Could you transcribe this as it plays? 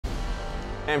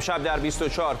امشب در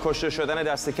 24 کشته شدن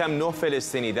دست کم 9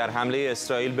 فلسطینی در حمله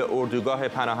اسرائیل به اردوگاه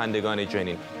پناهندگان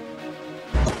جنین.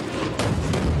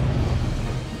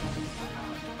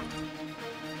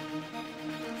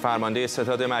 فرمانده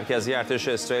ستاد مرکزی ارتش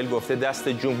اسرائیل گفته دست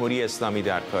جمهوری اسلامی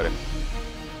در کاره.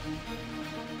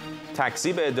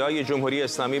 تکذیب ادعای جمهوری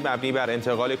اسلامی مبنی بر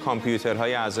انتقال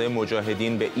کامپیوترهای اعضای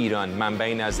مجاهدین به ایران.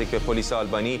 منبعی نزدیک به پلیس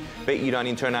آلبانی به ایران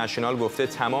اینترنشنال گفته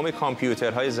تمام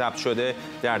کامپیوترهای ضبط شده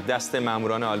در دست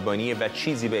ماموران آلبانی و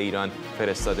چیزی به ایران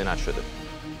فرستاده نشده.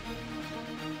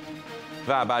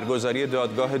 و برگزاری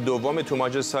دادگاه دوم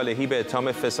توماج صالحی به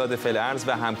اتهام فساد فی‌الارض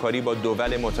و همکاری با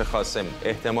دول متخاصم.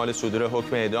 احتمال صدور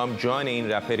حکم اعدام جان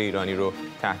این رپر ایرانی رو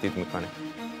تهدید میکنه.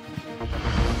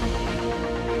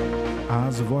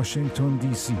 از واشنگتن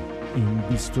دی سی این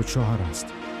 24 است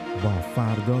با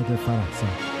فرداد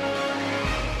فرحزاد.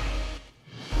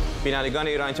 بینندگان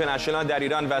ایران اینترنشنال در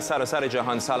ایران و سراسر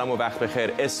جهان سلام و وقت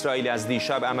بخیر. اسرائیل از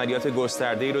دیشب عملیات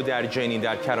گسترده‌ای رو در جنین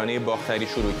در کرانه باختری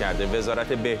شروع کرده. وزارت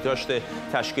بهداشت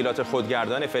تشکیلات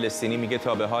خودگردان فلسطینی میگه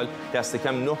تا به حال دست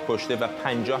کم 9 کشته و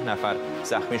 50 نفر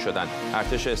زخمی شدند.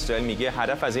 ارتش اسرائیل میگه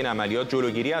هدف از این عملیات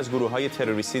جلوگیری از گروه‌های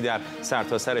تروریستی در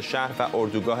سرتاسر شهر و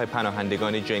اردوگاه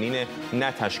پناهندگان جنین،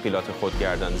 نه تشکیلات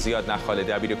خودگردان. زیاد نخاله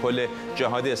دبیرکل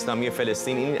جهاد اسلامی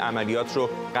فلسطین این عملیات رو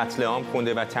قتل عام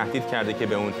خونده و تهدید کرده که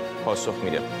به اون پاسخ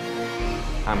میده.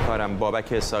 همکارم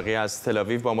بابک اسحاقی از تل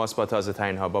آویو با ماست با تازه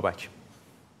ترین ها. بابک.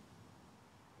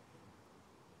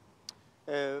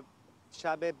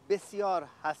 شب بسیار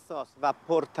حساس و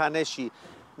پرتنشی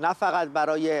نه فقط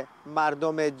برای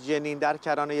مردم جنین در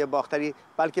کرانه باختری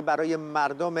بلکه برای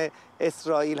مردم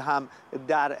اسرائیل هم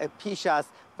در پیش است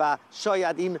و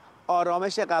شاید این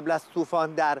آرامش قبل از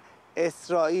طوفان در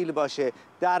اسرائیل باشه.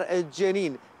 در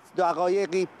جنین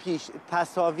دقایقی پیش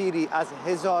تصاویری از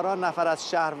هزاران نفر از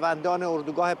شهروندان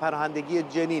اردوگاه پناهندگی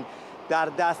جنین در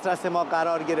دسترس ما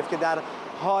قرار گرفت که در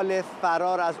حال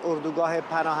فرار از اردوگاه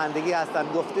پناهندگی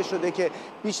هستند. گفته شده که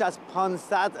بیش از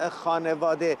 500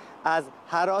 خانواده از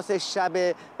هراس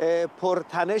شب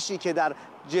پرتنشی که در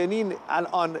جنین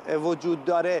الان وجود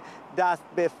داره دست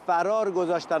به فرار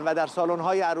گذاشتن و در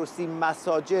سالن‌های عروسی،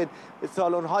 مساجد،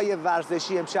 سالن‌های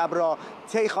ورزشی امشب را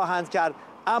طی خواهند کرد.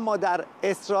 اما در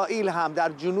اسرائیل هم در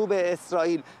جنوب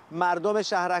اسرائیل مردم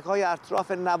شهرک‌های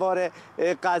اطراف نوار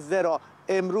غزه را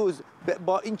امروز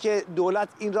با اینکه دولت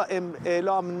این را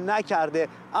اعلام نکرده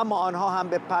اما آنها هم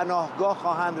به پناهگاه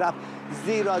خواهند رفت،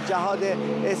 زیرا جهاد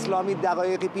اسلامی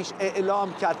دقایقی پیش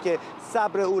اعلام کرد که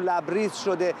صبر او لبریز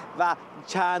شده و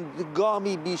چند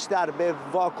گامی بیشتر به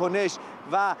واکنش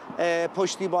و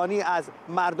پشتیبانی از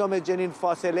مردم جنین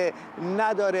فاصله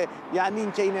نداره. یعنی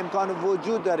اینکه این امکان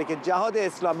وجود داره که جهاد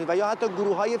اسلامی و یا حتی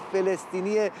گروه‌های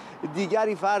فلسطینی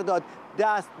دیگری فرداد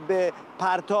دست به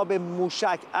پرتاب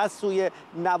موشک از سوی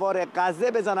نوار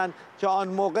غزه بزنند که آن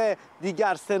موقع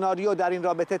دیگر سناریو در این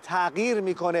رابطه تغییر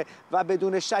میکنه و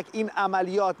بدون شک این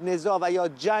عملیات، نزاع و یا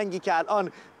جنگی که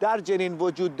الان در جنین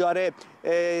وجود داره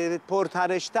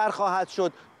پرتنش‌تر خواهد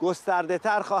شد، گسترده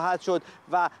تر خواهد شد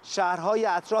و شهرهای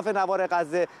اطراف نوار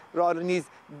غزه را نیز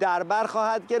در بر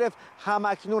خواهد گرفت.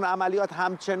 همکنون عملیات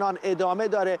همچنان ادامه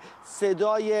داره.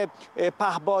 صدای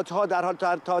پهپادها در حال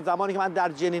تا زمانی که من در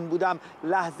جنین بودم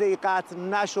لحظه قطع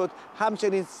نشد.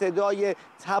 همچنین صدای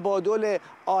تبادل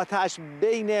آتش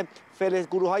بین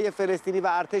گروه‌های فلسطینی و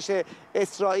ارتش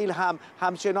اسرائیل هم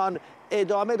همچنان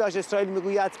ادامه داشت. اسرائیل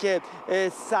میگوید که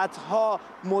صدها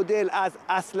مدل از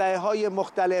اسلحه‌های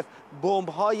مختلف،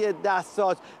 بمب‌های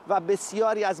دستساز و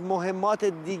بسیاری از مهمات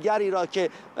دیگری را که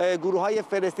گروه‌های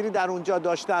فلسطینی در اونجا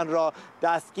داشتن را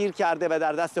دستگیر کرده و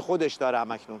در دست خودش داره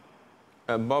همکنون.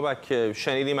 بابک،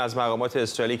 شنیدیم از مقامات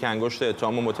اسرائیلی که انگشت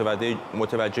اتهام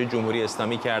متوجه جمهوری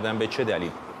اسلامی کردن. به چه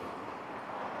دلیل؟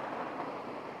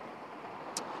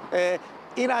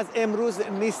 این از امروز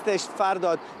نیستش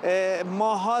فرداد.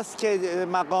 ماهاست که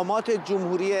مقامات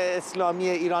جمهوری اسلامی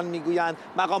ایران میگویند،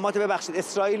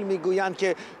 اسرائیل میگویند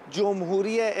که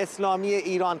جمهوری اسلامی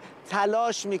ایران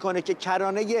تلاش میکنه که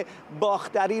کرانه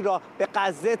باختری را به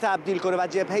غزه تبدیل کنه و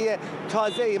جبهه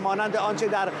تازه‌ای مانند آنچه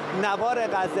در نوار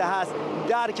غزه هست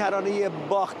در کرانه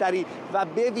باختری و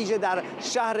به ویژه در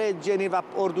شهر جنین و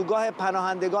اردوگاه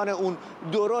پناهندگان اون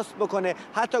درست بکنه.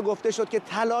 حتی گفته شد که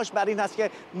تلاش بر این هست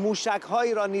که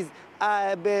موشک‌هایی را نیز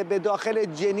به داخل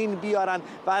جنین بیارن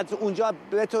و از اونجا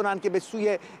بتونن که به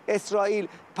سوی اسرائیل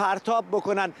پرتاب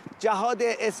بکنن. جهاد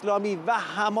اسلامی و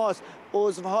حماس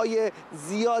عضوهای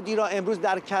زیادی را امروز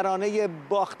در کرانه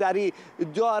باختری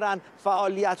دارن.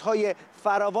 فعالیت‌های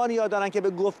فراوانی دارن که به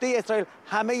گفته اسرائیل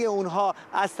همه اونها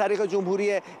از طریق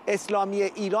جمهوری اسلامی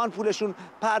ایران پولشون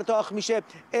پرداخت میشه.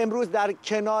 امروز در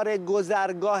کنار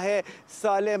گذرگاه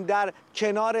سالم در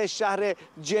کنار شهر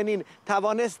جنین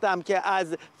توانستم که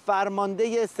از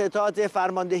فرمانده ستاد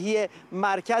فرماندهی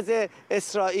مرکز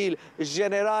اسرائیل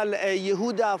ژنرال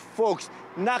یهودا فوکس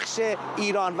نقش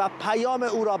ایران و پیام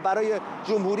او را برای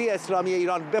جمهوری اسلامی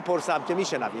ایران بپرسم که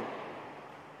میشنویم.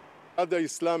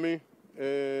 اسلامی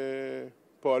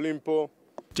پالیمپو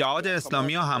جهاد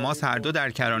اسلامی و حماس هر دو در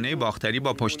کرانه باختری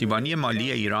با پشتیبانی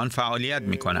مالی ایران فعالیت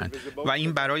می‌کنند و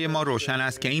این برای ما روشن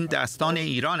است که این دستان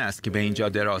ایران است که به اینجا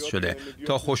دراز شده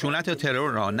تا خشونت و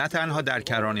ترور را نه تنها در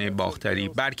کرانه باختری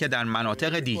بلکه در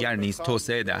مناطق دیگر نیز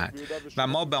توسعه دهد و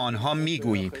ما به آنها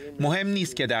میگوییم مهم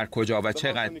نیست که در کجا و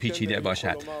چقدر پیچیده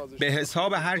باشد، به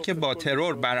حساب هر که با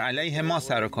ترور بر علیه ما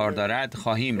سر و کار دارد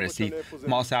خواهیم رسید.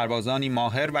 ما سربازانی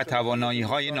ماهر و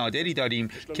توانایی‌های نادری داریم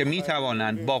که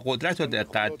می‌توانند با قدرت و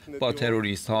دقت با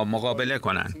تروریست ها مقابله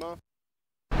کنند.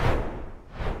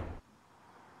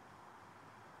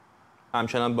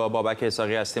 همچنان با بابک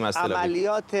اسحاقی هستیم از تل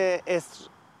آویو.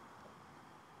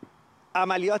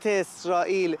 عملیات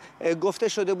اسرائیل گفته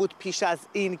شده بود پیش از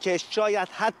این که شاید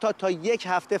حتی تا یک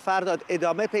هفته فرداد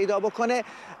ادامه پیدا بکنه،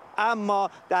 اما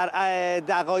در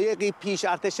دقایقی پیش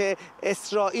ارتش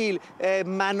اسرائیل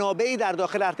منابعی در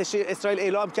داخل ارتش اسرائیل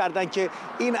اعلام کردند که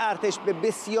این ارتش به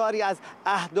بسیاری از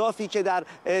اهدافی که در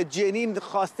جنین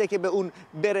خواسته که به اون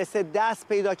برسه دست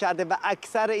پیدا کرده و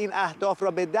اکثر این اهداف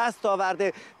را به دست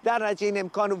آورده. در نتیجه این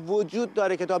امکان وجود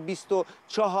داره که تا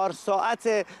 24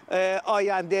 ساعت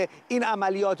آینده این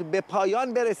عملیات به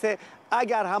پایان برسه.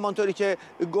 اگر همانطوری که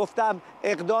گفتم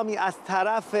اقدامی از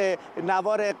طرف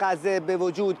نوار غزه به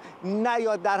وجود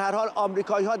نیاد، در هر حال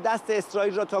آمریکایی‌ها دست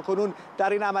اسرائیل را تاکنون در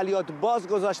این عملیات باز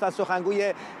گذاشتن.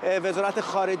 سخنگوی وزارت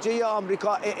خارجه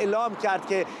آمریکا اعلام کرد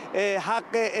که حق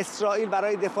اسرائیل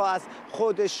برای دفاع از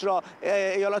خودش را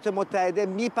ایالات متحده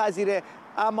میپذیره،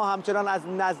 اما همچنان از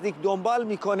نزدیک دنبال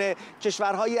میکنه.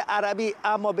 کشورهای عربی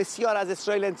اما بسیار از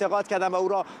اسرائیل انتقاد کردن و او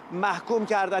را محکوم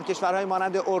کردند. کشورهای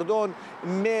مانند اردن،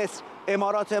 مصر،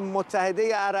 امارات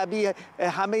متحده عربی،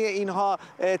 همه اینها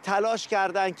تلاش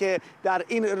کردند که در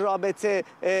این رابطه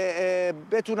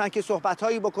بتونن که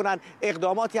صحبت‌هایی بکنن،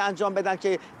 اقداماتی انجام بدن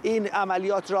که این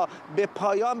عملیات را به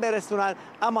پایان برسونن.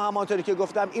 اما همانطوری که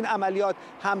گفتم این عملیات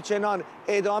همچنان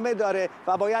ادامه داره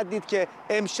و باید دید که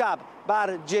امشب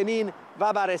بر جنین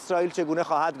و بر اسرائیل چگونه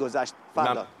خواهد گذشت.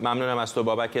 فرداد. ممنونم از تو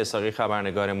بابک اسحاقی،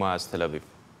 خبرنگار ما از تل آویو.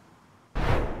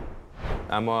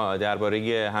 اما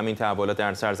درباره همین تحولات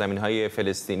در سرزمین‌های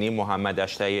فلسطینی، محمد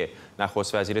اشتهی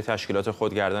نخست وزیر تشکیلات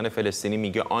خودگردان فلسطینی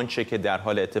میگه آنچه که در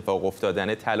حال اتفاق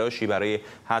افتادن تلاشی برای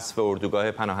حذف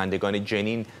اردوگاه پناهندگان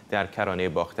جنین در کرانه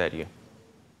باختریه.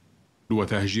 و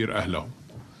تهجیر اهلا.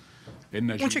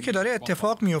 اونچه که داره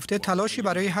اتفاق میفته تلاشی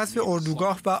برای حذف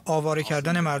اردوگاه و آواره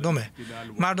کردن مردمه.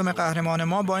 مردم قهرمان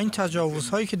ما با این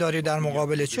تجاوزهایی که داره در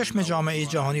مقابل چشم جامعه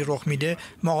جهانی رخ میده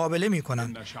مقابله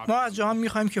میکنن. ما از جهان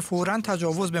میخوایم که فوراً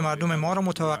تجاوز به مردم ما را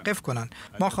متوقف کنن.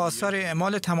 ما خواستار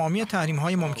اعمال تمامی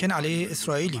تحریم‌های ممکن علیه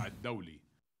اسرائیلیم.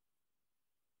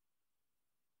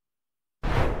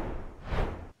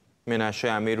 منشه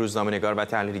امیر، روزنامه‌نگار و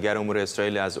تحلیلگر امور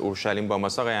اسرائیل از اورشلیم با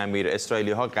ماست. آقای امیر،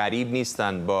 اسرائیلی‌ها غریب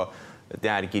نیستند با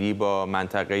درگیری با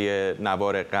منطقه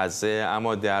نوار غزه،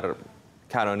 اما در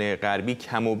کرانه غربی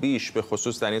کم و بیش به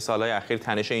خصوص در این سالهای اخیر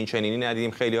تنش این چنینی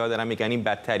ندیدیم. خیلی‌ها دارن میگن این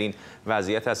بدترین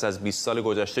وضعیت است از 20 سال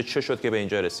گذشته. چه شد که به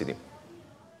اینجا رسیدیم؟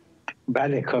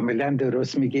 بله کاملا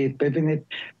درست میگید. ببینید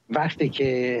وقتی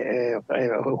که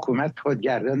حکومت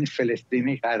خودگردان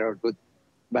فلسطینی قرار بود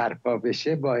برپا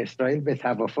بشه، با اسرائیل به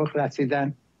توافق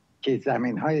رسیدن که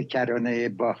زمین‌های کرانه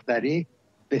باختری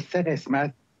به 3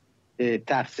 قسمت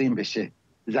تقسیم بشه.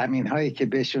 زمین‌هایی که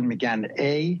بهشون میگن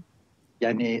A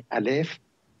یعنی الف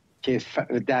که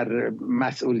در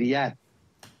مسئولیت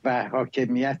و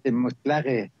حاکمیت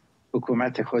مطلق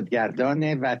حکومت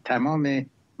خودگردانه و تمام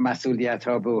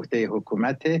مسئولیت‌ها به عهده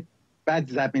حکومت. بعد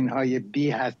زمین‌های B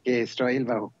هست که اسرائیل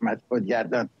و حکومت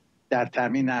خودگردان در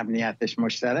تامین امنیتش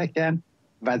مشترکن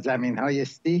و زمین‌های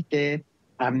C که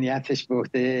امنیتش به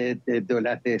عهده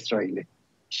دولت اسرائیل.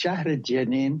 شهر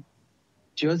جنین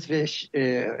جزوش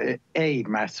A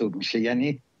محسوب میشه،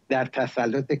 یعنی در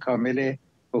تسلط کامل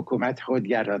حکومت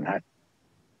خودگردان هست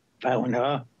و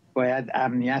اونها باید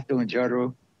امنیت اونجا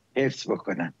رو حفظ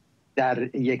بکنن.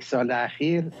 در 1 سال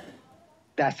اخیر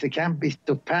دست کم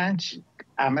 25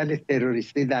 عمل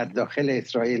تروریستی در داخل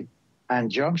اسرائیل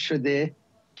انجام شده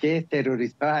که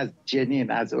تروریست ها از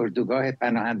جنین، از اردوگاه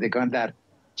پناهندگان در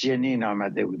جنین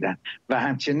آمده بودن و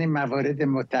همچنین موارد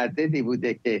متعددی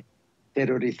بوده که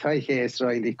تروریست هایی که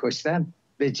اسرائیلی کشتن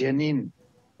به جنین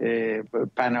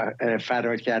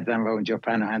فرار کردن و اونجا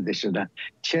پناهنده شدن.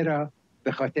 چرا؟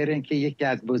 به خاطر اینکه یکی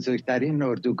از بزرگترین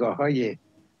اردوگاه‌های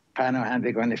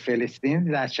پناهندگان فلسطین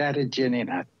در شهر جنین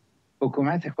هست.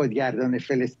 حکومت خودگردان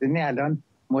فلسطینی الان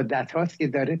مدت هاست که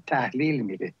داره تحلیل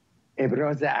میره،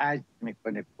 ابراز عجز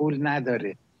میکنه، پول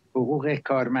نداره، حقوق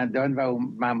کارمندان و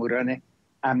ماموران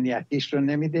امنیتیش رو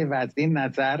نمیده و از این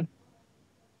نظر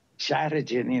شهر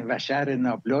جنین و شهر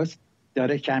نابلس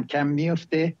داره کم کم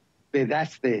میفته به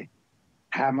دست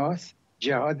حماس،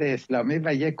 جهاد اسلامی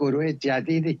و یک گروه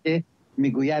جدیدی که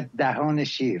میگوید دهان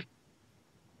شیر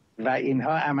و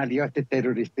اینها عملیات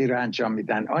تروریستی رو انجام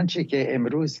میدن. آنچه که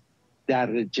امروز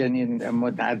در جنین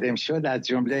منهدم شد از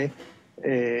جمله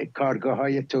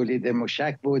کارگاه‌های تولید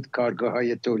موشک بود،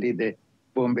 کارگاه‌های تولید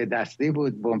بمب دستی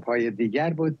بود، بمب‌های دیگر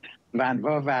بود و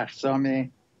انواع و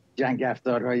اقسام جنگ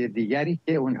افزارهای دیگری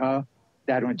که اونها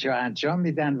در اونجا انجام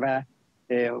میدن و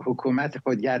حکومت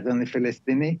خودگردان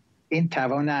فلسطینی این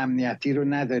توان امنیتی رو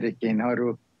نداره که اینها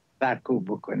رو سرکوب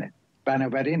بکنه.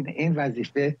 بنابراین این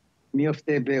وظیفه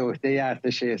میفته به عهده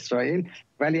ارتش اسرائیل،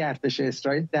 ولی ارتش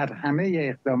اسرائیل در همه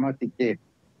اقداماتی که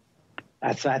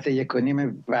از ساعت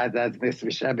 1:30 بعد از نصف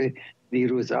شب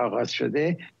دیروز آغاز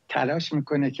شده تلاش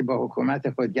میکنه که با حکومت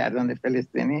خودگردان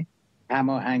فلسطینی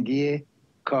هماهنگی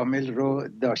کامل رو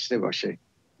داشته باشه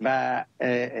و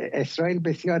اسرائیل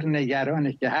بسیار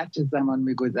نگرانه که هر چه زمان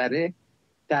میگذره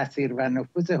تاثیر و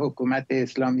نفوذ حکومت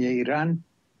اسلامی ایران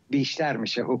بیشتر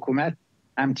میشه. حکومت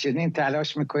همچنین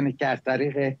تلاش میکنه که از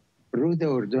طریق رود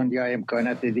اردن یا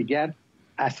امکانات دیگر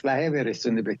اسلحه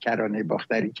برسونه به کرانه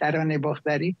باختری. کرانه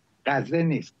باختری غزه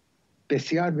نیست،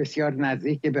 بسیار بسیار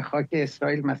نزدیک به خاک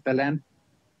اسرائیل. مثلا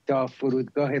تا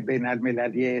فرودگاه بین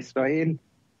المللی اسرائیل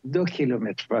 2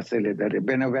 کیلومتر فاصله داره.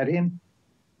 بنابراین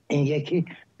این یکی.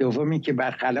 دومی که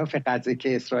برخلاف غزه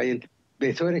که اسرائیل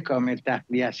به طور کامل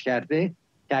تخلیه‌اش کرده،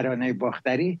 کرانه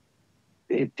باختری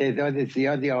تعداد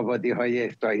زیادی آبادی‌های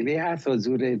اسرائیلی هست،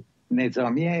 حضور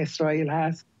نظامی اسرائیل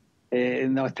هست،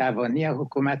 ناتوانی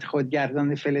حکومت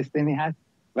خودگردان فلسطینی هست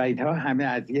و اینها همه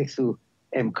از یک سو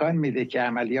امکان میده که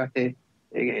عملیات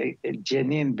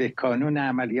جنین به کانون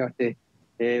عملیات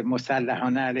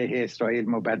مسلحانه علیه اسرائیل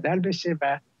مبدل بشه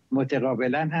و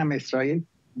متقابلا هم اسرائیل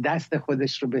دست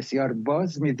خودش رو بسیار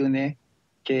باز میدونه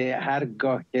که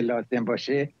هرگاه که لازم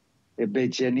باشه به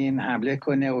جنین حمله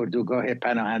کنه، اردوگاه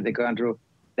پناهندگان رو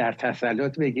در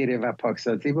تسلط بگیره و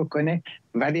پاکسازی بکنه.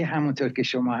 ولی همونطور که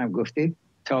شما هم گفتید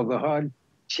تا به حال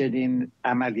چنین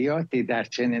عملیاتی در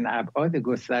چنین ابعاد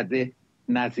گسترده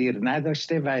نظیر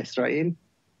نداشته و اسرائیل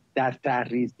در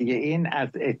تحریزی این از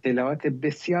اطلاعات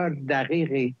بسیار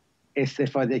دقیقی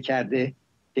استفاده کرده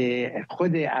که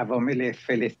خود عوامل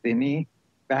فلسطینی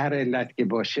به هر علت که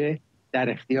باشه در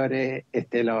اختیار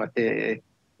اطلاعات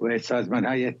و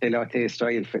سازمان‌های اطلاعات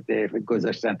اسرائیل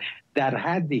گذاشتن، در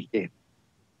حدی که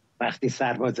وقتی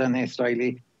سربازان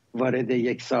اسرائیلی وارد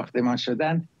یک ساختمان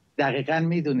شدن دقیقاً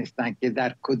میدونستن که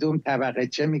در کدوم طبقه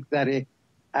چه میگذره،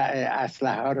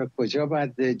 اسلحه ها رو کجا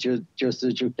باید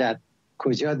جستجو کرد،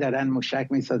 کجا دارن موشک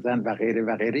میسازن و غیره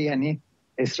و غیره. یعنی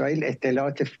اسرائیل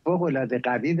اطلاعات فوق‌العاده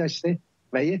قوی داشته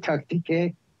و یه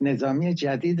تاکتیک نظامی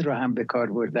جدید رو هم به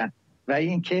کار بردن و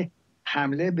اینکه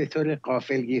حمله به طور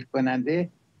غافلگیر کننده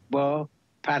با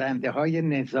پرنده های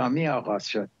نظامی آغاز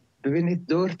شد. ببینید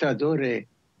دور تا دور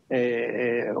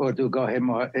اردوگاه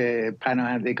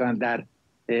پناهندگان در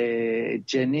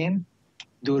جنین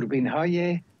دوربین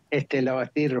های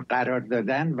اطلاعاتی رو قرار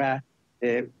دادن و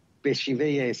به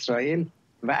شیوه اسرائیل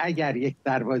و اگر یک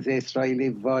سرباز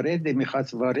اسرائیلی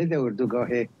میخواست وارد اردوگاه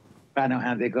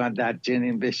پناهندگان در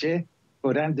جنین بشه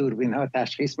فوراً دوربین ها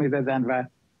تشخیص میدادن و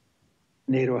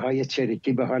نیروهای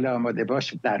چریکی به حال آماده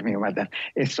باش در می اومدن.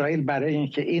 اسرائیل برای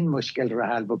اینکه این مشکل رو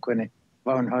حل بکنه و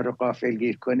اونها رو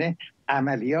غافلگیر کنه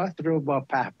عملیات رو با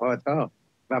پهپادها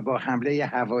و با حمله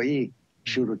هوایی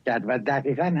شروع کرد و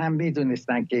دقیقاً هم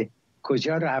میدونستن که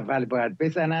کجا رو اول باید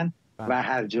بزنن و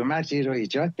هرج و مرجی رو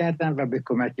ایجاد کردن و به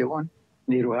کمک اون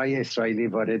نیروهای اسرائیلی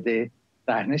وارد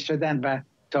صحنه شدن و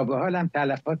تا به حال هم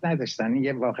تلفات نداشتن.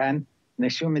 این واقعاً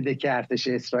نشون میده که ارتش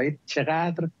اسرائیل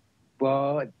چقدر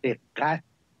با دقت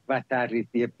و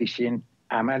تحریزی پیشین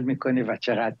عمل میکنه و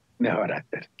چقدر مهارت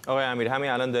داره. آقای امیر، همین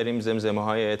الان داریم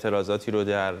زمزمه‌های اعتراضاتی رو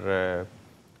در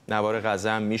نوار غزه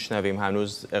هم میشنویم.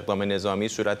 هنوز اقدام نظامی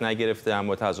صورت نگرفته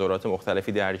اما تظاهرات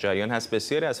مختلفی در جریان هست.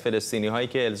 بسیاری از فلسطینی‌هایی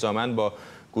که الزاماً با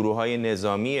گروه‌های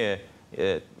نظامی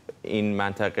این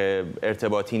منطقه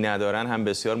ارتباطی ندارن هم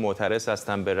بسیار معترض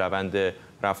هستند به روند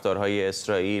رفتارهای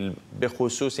اسرائیل، به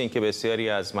خصوص اینکه بسیاری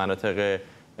از مناطق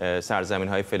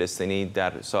سرزمین‌های فلسطینی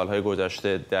در سال‌های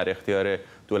گذشته در اختیار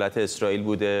دولت اسرائیل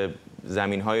بوده.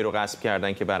 زمین‌هایی رو غصب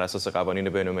کردن که بر اساس قوانین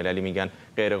بین‌المللی میگن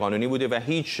غیرقانونی بوده و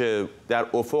هیچ در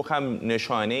افق هم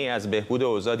نشانه‌ای از بهبود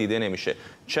اوضاع دیده نمیشه.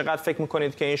 چقدر فکر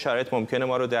می‌کنید که این شرایط ممکنه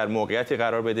ما رو در موقعیتی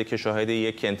قرار بده که شاهد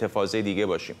یک انتفاضه دیگه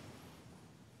باشیم؟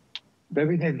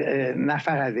 ببینید، نه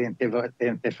فقط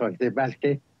انتفاضه،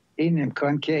 بلکه این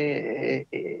امکان که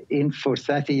این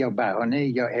فرصتی یا بهانه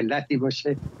یا علتی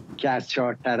باشه که از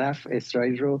چهار طرف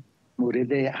اسرائیل رو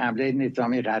مورد حمله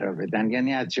نظامی قرار بدن،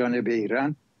 یعنی از جانب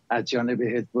ایران، از جانب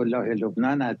حزب الله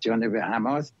لبنان، از جانب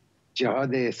حماس،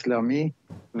 جهاد اسلامی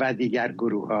و دیگر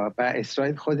گروه ها، و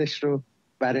اسرائیل خودش رو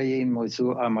برای این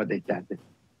موضوع آماده کرده.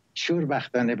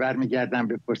 شوربختانه برمیگردم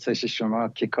به پرسش شما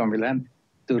که کاملا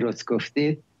درست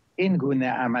گفتید، این گونه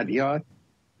عملیات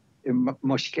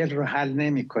مشکل رو حل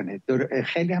نمیکنه.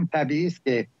 خیلی هم طبیعی است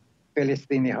که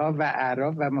فلسطینی ها و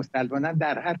اعراب و مسلمانان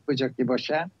در هر کجا که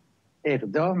باشن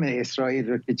اقدام اسرائیل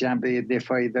رو که جنبه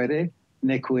دفاعی داره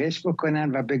نکوهش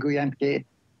بکنن و بگوین که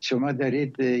شما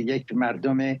دارید یک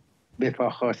مردم به پا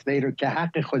خواسته رو که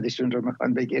حق خودشون رو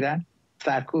میخوان بگیرن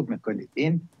سرکوب میکنید.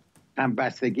 این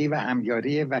همبستگی و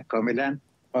همیاریه و کاملا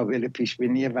قابل پیش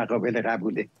بینی و قابل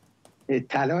قبوله.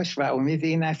 تلاش و امید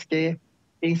این است که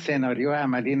این سناریو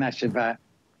عملی نشه و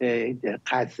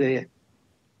غزه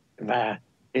و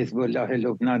حزب الله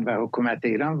لبنان و حکومت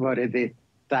ایران وارد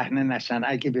صحنه نشن.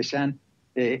 اگه بشن،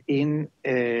 این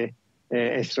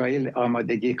اسرائیل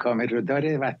آمادگی کامل رو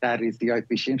داره و تحریزی‌های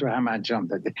پیشین رو هم انجام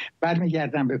داده.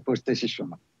 برمیگردم به پرسش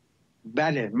شما.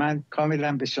 بله، من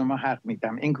کاملا به شما حق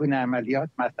میدم، این گونه عملیات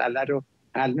مسئله رو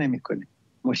حل نمیکنه.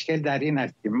 مشکل در این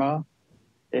است که ما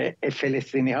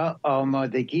فلسطینی ها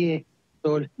آمادگی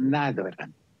صلح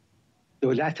ندارن.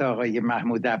 دولت آقای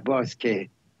محمود عباس که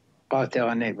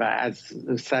قاطعانه و از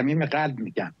صمیم قلب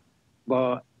میگم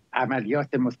با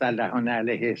عملیات مسلحانه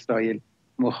علیه اسرائیل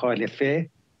مخالفه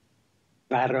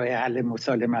و راه حل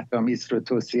مسالمت‌آمیز رو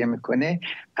توصیه میکنه،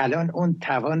 الان اون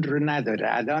توان رو نداره.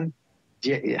 الان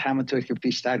همونطور که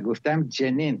پیشتر گفتم،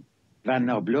 جنین و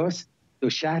نابلس دو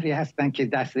شهری هستن که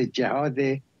دست جهاد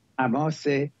حماس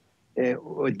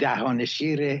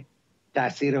دهانشیر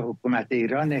تأثیر حکومت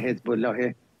ایران، حزب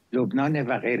الله لبنان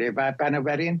و غیره، و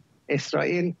بنابراین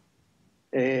اسرائیل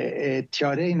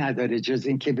چاره‌ای نداره جز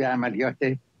این که به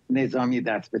عملیات نظامی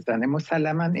دست بزنه.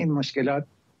 مسلماً این مشکلات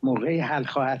موقعی حل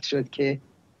خواهد شد که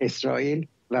اسرائیل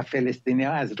و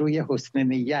فلسطینی‌ها از روی حسن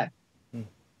نیت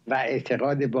و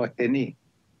اعتقاد باطنی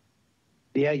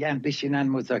بیاین بشینن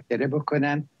مذاکره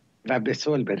بکنن و به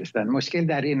صلح برسن. مشکل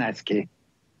در این است که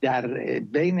در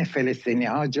بین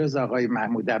فلسطینی‌ها جز آقای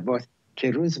محمود عباس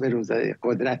که روز به روز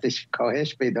قدرتش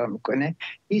کاهش پیدا میکنه،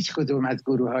 هیچ کدوم از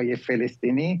گروه‌های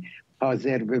فلسطینی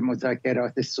حاضر به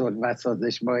مذاکرات صلح و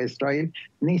سازش با اسرائیل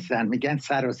نیستن. میگن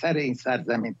سراسر این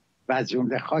سرزمین و از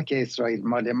جمله خاک اسرائیل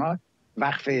مال ما،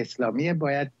 وقف اسلامی،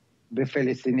 باید به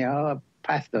فلسطینی‌ها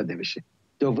پس داده بشه.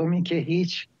 دوم اینکه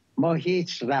ما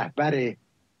هیچ رهبری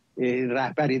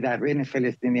در بین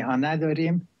فلسطینی‌ها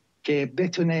نداریم که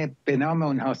بتونه به نام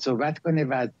اونها صحبت کنه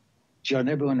و از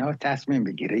جانب اونها تصمیم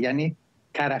بگیره. یعنی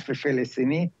طرف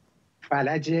فلسطینی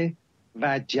فلج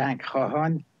و جنگ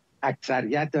خواهان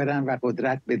اکثریت دارن و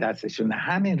قدرت به دستشونه.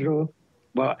 همین رو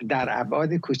در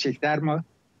ابعاد کوچکتر ما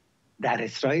در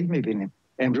اسرائیل میبینیم.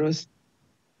 امروز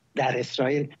در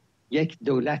اسرائیل یک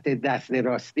دولت دست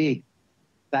راستی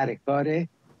سر کار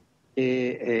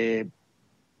که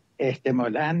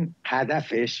احتمالاً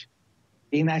هدفش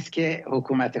این است که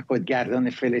حکومت خودگردان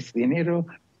فلسطینی رو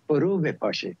فرو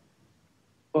بپاشه.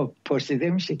 خب پرسیده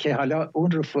میشه که حالا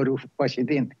اون رو فرو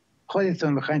پاشیدین،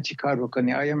 خودتون میخواین چی کار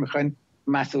بکنی؟ آیا میخواین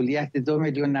مسئولیت 2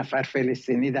 میلیون نفر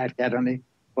فلسطینی در کرانه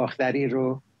باختری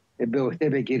رو به عهده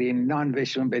بگیرین، نان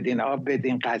بهشون بدین، آب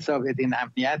بدین، غذا بدین،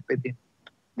 امنیت بدین،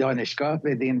 دانشگاه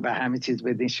بدین و همه چیز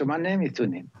بدین؟ شما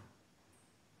نمیتونین.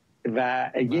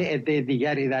 و یه عده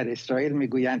دیگری در اسرائیل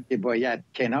میگویند که باید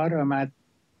کنار آمد،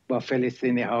 با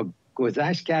فلسطینی ها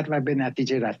گذشت کرد و به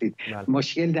نتیجه رسید.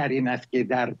 مشکل در این است که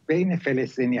در بین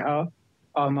فلسطینی ها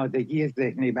آمادگی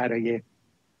ذهنی برای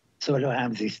صلح و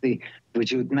همزیستی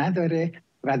وجود نداره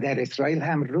و در اسرائیل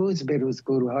هم روز به روز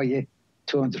گروه های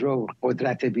تندرو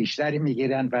قدرت بیشتری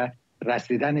میگیرن و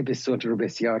رسیدن به صلح رو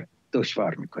بسیار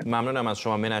دشوار میکنه. ممنونم از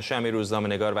شما. منشه امیر،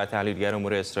 روزنامه‌نگار و تحلیلگر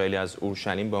امور اسرائیلی از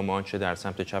اورشلیم با ما. آنچه در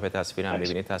سمت چپ تصویر هم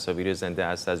می‌بینید تصاویر زنده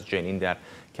است از جنین در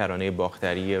کرانه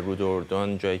باختری رود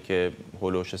اردن، جایی که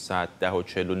هولوش ساعت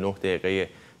 10:49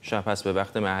 شب است به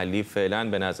وقت محلی. فعلا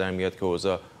به نظر میاد که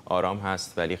اوضاع آرام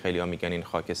هست، ولی خیلی‌ها میگن این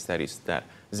خاکستری است در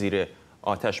زیر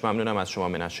آتش. ممنونم از شما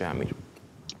منشه امیر.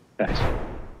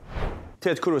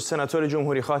 تد کروز سناتور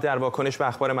جمهوریخواه در واکنش به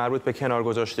اخبار مربوط به کنار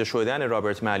گذاشته شدن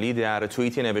رابرت مالی در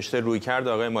توییتی نوشته رویکرد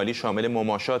آقای مالی شامل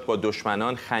مماشات با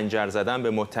دشمنان، خنجر زدن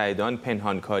به متحدان،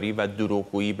 پنهانکاری و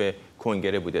دروغگویی به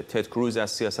کنگره بوده. تد کروز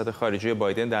از سیاست خارجی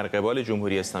بایدن در قبال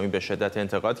جمهوری اسلامی به شدت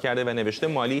انتقاد کرده و نوشته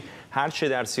مالی هرچه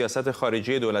در سیاست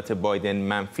خارجی دولت بایدن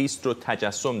منفی است رو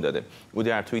تجسم داده. او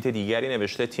در توییت دیگری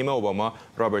نوشته تیم اوباما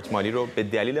رابرت مالی رو به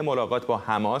دلیل ملاقات با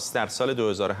حماس در سال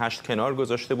 2008 کنار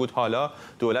گذاشته بود. حالا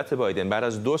دولت بایدن بعد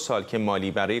از 2 سال که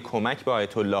مالی برای کمک به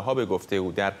آیت الله ها به گفته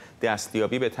او در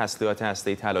دستیابی به تسلیحات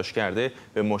هسته‌ای تلاش کرده،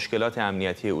 به مشکلات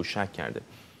امنیتی او شک کرده.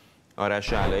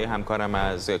 آرش علایی همکارم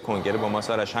از کنگره با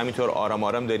ماست. آرش، همینطور آرام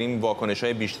آرام داریم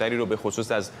واکنش‌های بیشتری رو به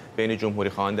خصوص از بین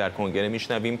جمهوری‌خواهان در کنگره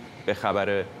میشنویم به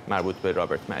خبر مربوط به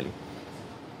رابرت مالی.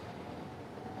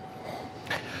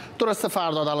 درسته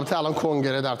فرداد، الان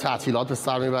کنگره در تعطیلات به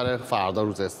سر میبره. فردا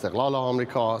روز استقلال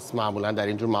آمریکاست. معمولا در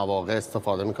اینجور مواقع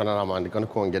استفاده میکنن نمایندگان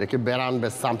کنگره که برن به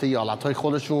سمت ایالت‌های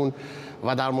خودشون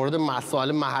و در مورد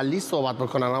مسائل محلی صحبت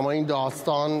بکنن، اما این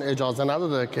داستان اجازه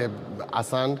نداده که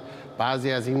اصلا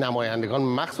بعضی از این نمایندگان،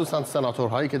 مخصوصا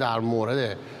سناتورهایی که در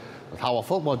مورد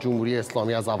توافق با جمهوری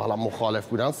اسلامی از اول مخالف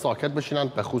بودن، ساکت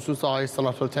بشینن. به خصوص آقای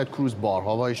سناتور تد کروز،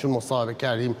 بارها با ایشون مصاحبه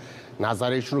کردیم،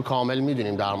 نظر ایشون رو کامل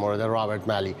میدونیم در مورد رابرت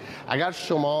مالی. اگر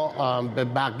شما به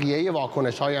بقیه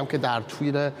واکنش‌هایی هم که در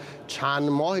طول چند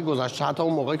ماه گذشته، حتی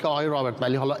اون موقعی که آقای رابرت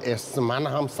مالی حالا اسماً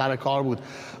هم سر کار بود،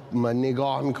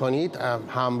 نگاه میکنید،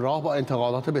 همراه با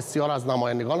انتقادات بسیار از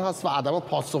نمایندگان هست و عدم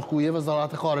پاسخگویی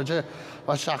وزارت خارجه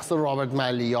و شخص رابرت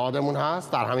مالی. یادمون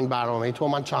هست در همین برنامه تو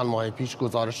من چند ماه پیش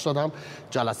گزارش دادم،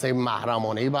 جلسه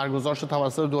محرمانه‌ای برگزار شد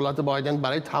توسط دولت بایدن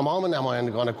برای تمام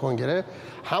نمایندگان کنگره.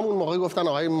 همون موقع گفتن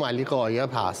آقای مالی غایب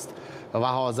هست و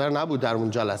حاضر نبود در اون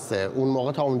جلسه. اون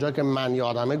موقع تا اونجا که من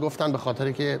یادمه گفتن به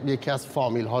خاطر که یکی از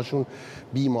فامیل هاشون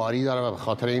بیماری داره و به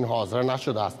خاطر این حاضر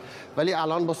نشده است. ولی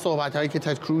الان با صحبت هایی که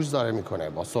تد کروز داره میکنه،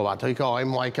 با صحبت هایی که آقای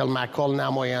مایکل مکال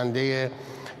نماینده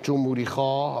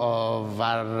جمهوریخواه و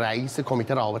رئیس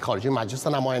کمیته روابط خارجی مجلس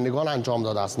نمایندگان انجام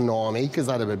داده است، نامه‌ای که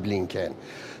زده به بلینکن،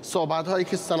 صحبت هایی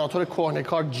که سناتور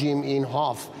کهنه‌کار جنین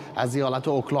از ایالت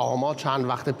اوکلاهوما چند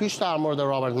وقت پیش در مورد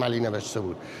رابرت مالی نوشته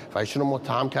بود و ایشون رو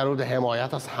متهم کرده بود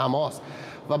حمایت از حماس.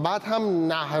 و بعد هم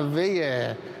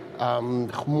نحوه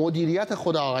مدیریت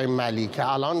خود آقای مالی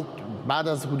که الان بعد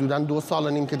از حدوداً 2 سال و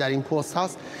نیم که در این پست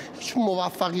هست، هیچ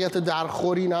موفقیت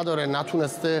درخوری نداره.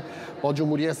 نتونسته با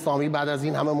جمهوری اسلامی بعد از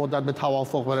این همه مدت به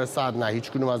توافق برسد، نه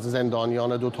هیچ کدوم از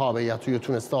زندانیان 2 تابعیتی رو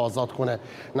تونسته آزاد کنه،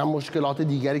 نه مشکلات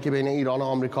دیگری که بین ایران و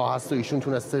آمریکا هست و ایشون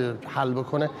تونسته حل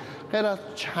بکنه، غیر از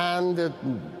چند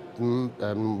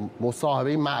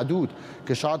مصاحبه معدود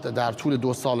که شاید در طول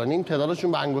 2 سال و نیم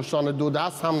تعدادشون به انگشتان 2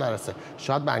 دست هم نرسه،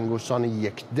 شاید به انگشتان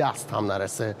 1 دست هم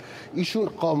نرسه. ایشون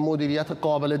مدیریت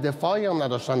قابل دفاعی هم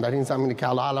نداشتن در این زمینه که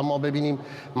الان ما ببینیم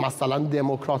مثلا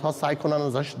دموکرات ها سعی کنن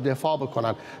ازش دفاع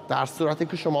بکنن، در صورتی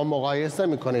که شما مقایسه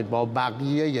میکنید با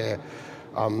بقیه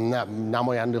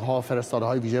نماینده ها، فرستاده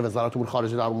های ویژه وزارت امور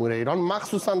خارجه در امور ایران،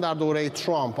 مخصوصا در دوره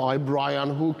ترامپ، آقای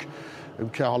برایان هوک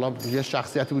که حالا یه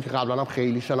شخصیتی بود که قبلا هم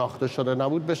خیلی شناخته شده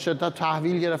نبود، به شدت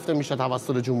تحویل گرفته میشه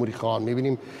توسط جمهوری خواهان.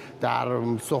 میبینیم در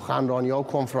سخنرانی‌ها و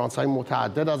کنفرانس‌های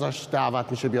متعدد ازش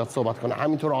دعوت میشه بیاد صحبت کنه.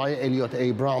 همینطور آقای الیوت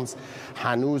ایبرامز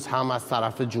هنوز هم از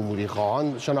طرف جمهوری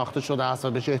خواهان شناخته شده است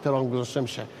و بهش احترام گذاشته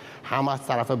میشه، هم از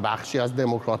طرف بخشی از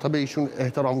دموکرات‌ها به ایشون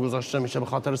احترام گذاشته میشه به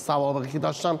خاطر سوابقی که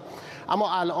داشتن.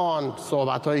 اما الان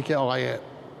صحبت‌هایی که آقای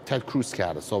تد کروز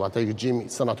کرده، صحبت‌هایی که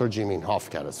سناتور جنین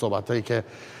کرده، صحبت‌هایی که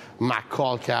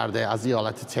مکال کرده از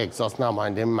ایالت تگزاس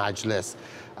نماینده مجلس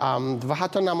و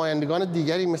حتی نمایندگان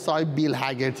دیگری مثل آقای بیل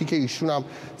هگرتی که ایشون هم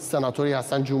سناتوری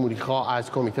هستن جمهوریخواه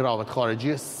از کمیته روابط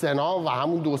خارجی سنا و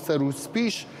همون 2-3 روز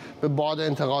پیش به باد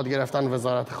انتقاد گرفتن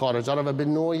وزارت خارجه رو و به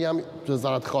نوعی هم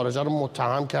وزارت خارجه رو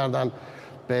متهم کردن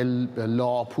به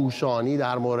لاپوشانی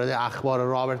در مورد اخبار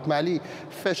رابرت مالی.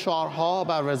 فشارها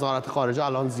بر وزارت خارجه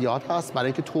الان زیاد هست برای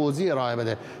اینکه توضیح ارائه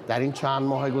بده در این چند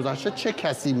ماه گذشته چه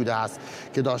کسی بوده است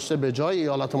که داشته به جای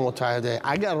ایالات متحده،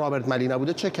 اگر رابرت مالی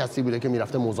نبوده چه کسی بوده که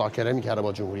میرفته مذاکره میکرده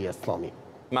با جمهوری اسلامی.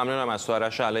 ممنونم از تو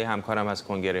آرش علایی، همکارم از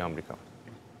کنگره آمریکا.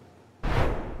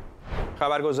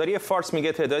 خبرگزاری فارس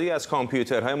میگه تعدادی از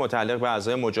کامپیوترهای متعلق به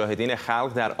اعضای مجاهدین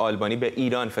خلق در آلبانی به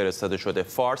ایران فرستاده شده.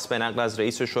 فارس به نقل از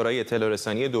رئیس شورای اطلاع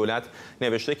رسانی دولت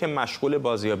نوشته که مشغول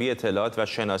بازیابی اطلاعات و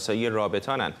شناسایی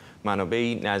رابطانند.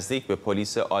 منابعی نزدیک به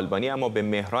پلیس آلبانی اما به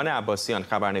مهران عباسیان،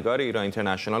 خبرنگار ایران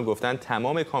اینترنشنال، گفتند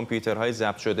تمام کامپیوترهای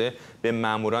ضبط شده به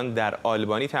ماموران در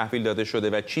آلبانی تحویل داده شده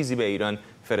و چیزی به ایران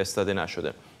فرستاده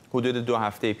نشده. حدود 2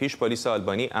 هفته پیش پلیس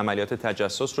آلبانی عملیات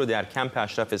تجسس رو در کمپ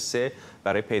اشرف 3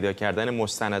 برای پیدا کردن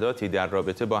مستنداتی در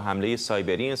رابطه با حمله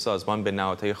سایبری این سازمان به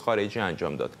نهادهای خارجی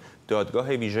انجام داد. دادگاه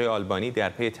ویژه آلبانی در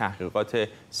پی تحقیقات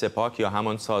سپاک یا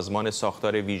همان سازمان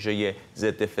ساختار ویژه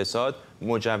ضد فساد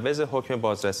مجوز حکم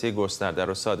بازرسی گسترده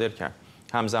را صادر کرد.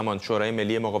 همزمان شورای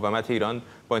ملی مقاومت ایران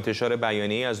با انتشار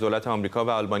بیانیه‌ای از دولت آمریکا و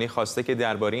آلبانی خواسته که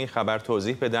درباره این خبر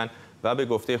توضیح بدن و به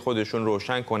گفته خودشون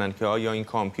روشن کنند که آیا این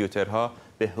کامپیوترها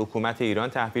به حکومت ایران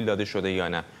تحویل داده شده یا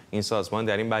نه. این سازمان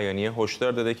در این بیانیه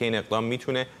هشدار داده که این اقدام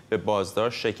میتونه به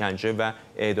بازداشت، شکنجه و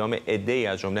اعدام عده‌ای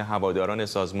از جمله هواداران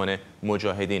سازمان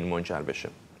مجاهدین منجر بشه.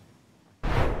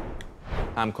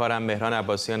 همکارم مهران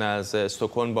عباسیان از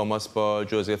استکهلم با ماست با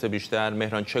جزئیات بیشتر.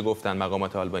 مهران، چه گفتن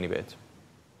مقامات آلبانی بهت؟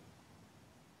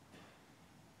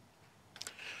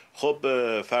 خب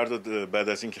فرداد، بعد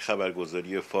از اینکه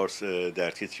خبرگزاری فارس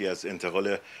در تیتری از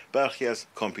انتقال برخی از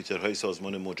کامپیوترهای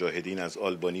سازمان مجاهدین از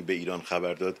آلبانی به ایران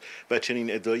خبر داد و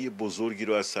چنین ادعای بزرگی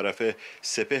رو از طرف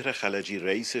سپهر خلجی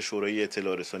رئیس شورای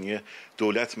اطلاع رسانی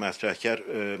دولت مطرح کرد،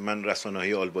 من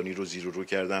رسانه‌های آلبانی رو زیر و رو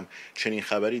کردم. چنین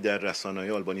خبری در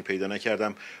رسانه‌های آلبانی پیدا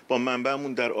نکردم. با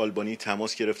منبعمون در آلبانی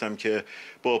تماس گرفتم که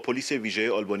با پلیس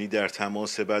ویژه آلبانی در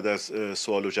تماس بعد از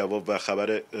سوال و جواب و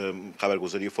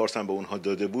خبرگزاری فارس هم به اونها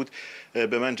داده بود،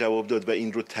 به من جواب داد و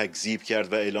این رو تکذیب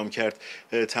کرد و اعلام کرد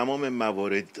تمام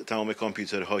موارد، تمام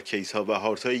کامپیوترها، کیس ها و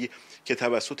هارت هایی که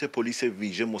توسط پلیس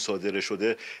ویژه مصادره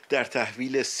شده در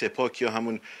تحویل سپاک یا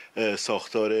همون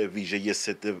ساختار ویژه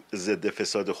ضد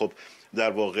فساد. خب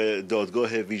در واقع دادگاه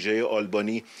ویژه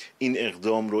آلبانی این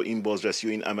اقدام رو، این بازرسی و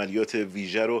این عملیات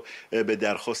ویژه رو به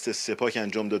درخواست سپاک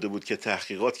انجام داده بود که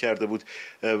تحقیقات کرده بود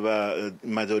و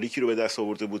مدارکی رو به دست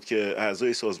آورده بود که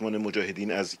اعضای سازمان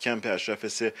مجاهدین از کمپ اشرف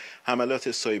 3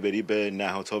 حملات سایبری به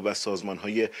نهادها و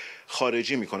سازمانهای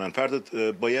خارجی میکنن.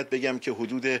 فرداد، باید بگم که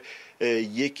حدود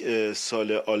 1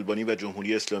 سال آلبانی و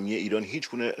جمهوری اسلامی ایران هیچ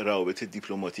گونه روابط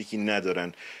دیپلماتیکی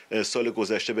ندارن. سال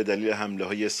گذشته به دلیل حمله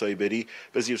های سایبری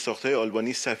به زیرساخت‌های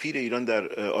آلبانی سفیر ایران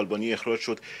در آلبانی اخراج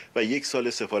شد و 1 سال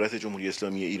سفارت جمهوری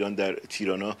اسلامی ایران در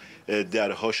تیرانا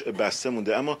درهاش بسته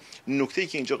مونده. اما نکته‌ای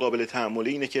که اینجا قابل تأمله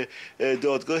اینه که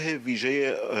دادگاه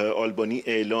ویژه آلبانی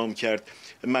اعلام کرد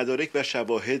مدارک و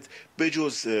شواهد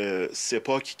بجز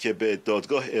سپاک که به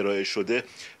دادگاه ارائه شده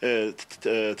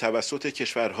توسط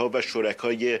کشورها و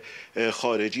شرکای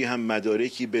خارجی هم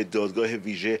مدارکی به دادگاه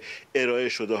ویژه ارائه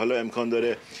شده. حالا امکان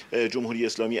داره جمهوری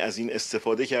اسلامی از این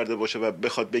استفاده کرده باشه و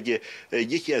بخواد بگه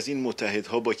یکی از این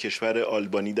متحدها با کشور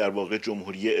آلبانی در واقع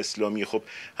جمهوری اسلامی. خب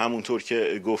همونطور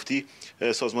که گفتی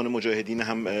سازمان مجاهدین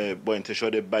هم با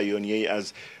انتشار بیانیه‌ای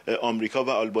از آمریکا و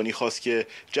آلبانی خواست که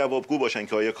جوابگو باشن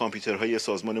که آیا کامپیوترهای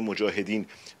سازمان مجاهدین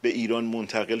به ایران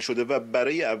منتقل شده و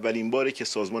برای اولین باره که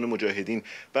سازمان مجاهدین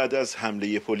بعد از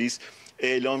حمله پلیس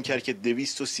اعلام کرد که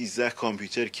 213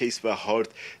 کامپیوتر، کیس و هارد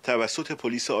توسط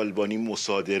پلیس آلبانی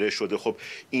مصادره شده. خب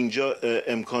اینجا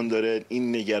امکان داره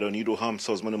این نگرانی رو هم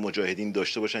سازمان مجاهدین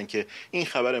داشته باشن که این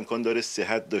خبر امکان داره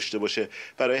صحت داشته باشه.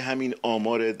 برای همین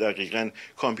آمار دقیقاً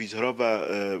کامپیوترها و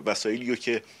وسایلی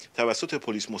که توسط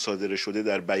پلیس مصادره شده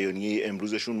در بیانیه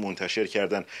امروزشون منتشر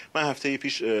کردن. من هفته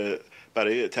پیش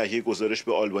برای تهیه گزارش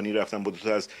به آلبانی رفتم، با 2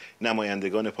 تا از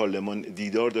نمایندگان پارلمان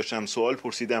دیدار داشتم، سوال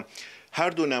پرسیدم. هر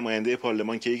 2 نماینده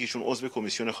پارلمان که یکیشون عضو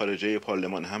کمیسیون خارجه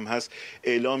پارلمان هم هست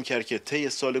اعلام کرد که طی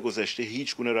سال گذشته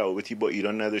هیچ گونه روابطی با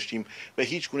ایران نداشتیم و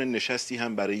هیچ گونه نشستی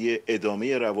هم برای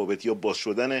ادامه روابط یا باز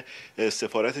شدن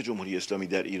سفارت جمهوری اسلامی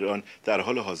در ایران در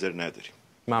حال حاضر نداریم.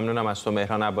 ممنونم از تو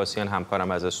مهران عباسیان،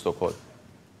 همکارم از استکهلم.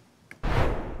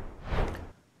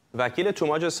 وکیل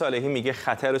توماج صالحی میگه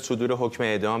خطر صدور حکم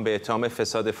اعدام به اتهام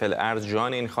فساد فی الارض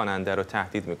جان این خواننده رو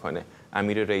تهدید میکنه.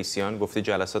 امیر رئیسیان گفته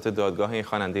جلسات دادگاه این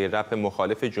خواننده رپ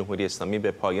مخالف جمهوری اسلامی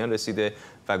به پایان رسیده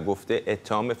و گفته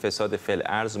اتهام فساد فی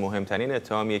الارض مهمترین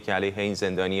اتهامیه که علیه این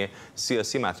زندانی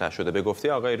سیاسی مطرح شده. به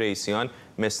گفته آقای رئیسیان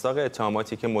مصداق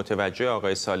اتهاماتی که متوجه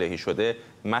آقای صالحی شده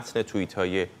متن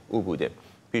توییت‌های او بوده.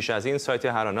 پیش از این سایت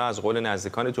هرانا از قول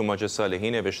نزدیکان توماج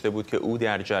صالحی نوشته بود که او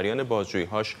در جریان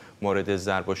بازجویی‌هاش مورد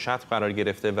ضرب و شتم قرار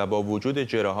گرفته و با وجود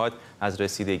جراحات از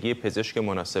رسیدگی پزشک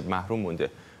مناسب محروم مونده.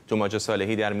 توماج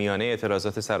صالحی در میانه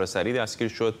اعتراضات سراسری دستگیر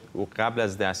شد. او قبل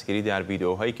از دستگیری در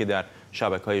ویدئوهایی که در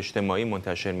شبکه‌های اجتماعی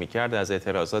منتشر می‌کرد از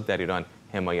اعتراضات در ایران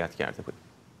حمایت کرده بود.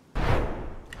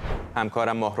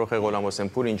 همکارم ماهرخ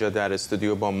غلامحسین‌پور اینجا در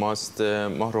استودیو با ماست.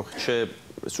 ماهرخ، چه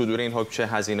صدور این حکم چه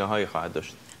هزینه‌هایی خواهد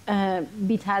داشت؟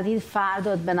 بی تردید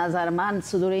فرداد، به نظر من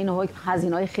صدور این حکم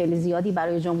هزینه‌های خیلی زیادی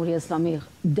برای جمهوری اسلامی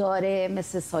داره،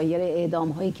 مثل سایر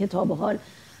اعدام‌هایی که تا به حال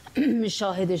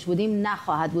شاهدش بودیم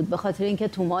نخواهد بود، به خاطر اینکه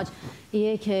توماج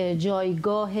یک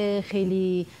جایگاه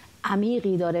خیلی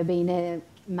عمیقی داره بین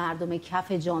مردم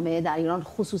کف جامعه در ایران،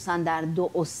 خصوصا در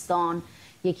 2 استان،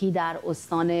 یکی در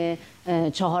استان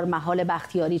 4 محال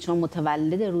بختیاری چون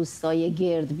متولد روستای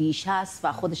گردبیش است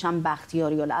و خودش هم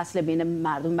بختیاری الاصل، بین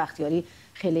مردم بختیاری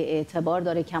خیلی اعتبار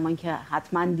داره، کمان که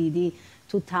حتما دیدی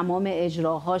تو تمام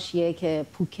اجراهاش یک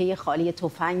پوکه خالی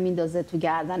تفنگ میندازه تو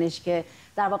گردنش که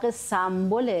در واقع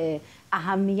سمبل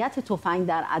اهمیت تفنگ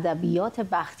در ادبیات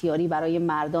بختیاری برای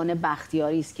مردان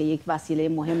بختیاری است که یک وسیله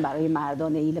مهم برای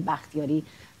مردان ایل بختیاری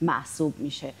محسوب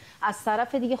میشه. از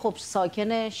طرف دیگه خب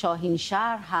ساکن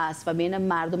شاهینشهر هست و بین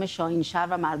مردم شاهینشهر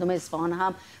و مردم اصفهان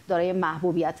هم دارای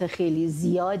محبوبیت خیلی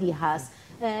زیادی هست.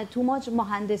 توماج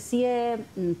مهندسی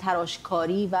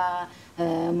تراشکاری و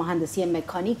مهندسی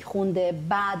مکانیک خونده،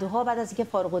 بعد از اینکه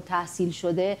فارغ التحصیل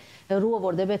شده رو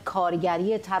آورده به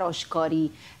کارگری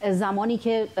تراشکاری. زمانی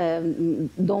که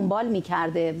دنبال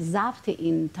میکرده ضبط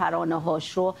این ترانه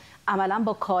هاش رو، عملا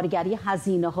با کارگری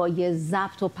هزینه های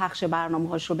ضبط و پخش برنامه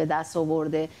هاش رو به دست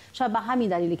آورده. شاید به همین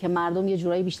دلیلی که مردم یه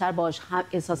جورایی بیشتر باش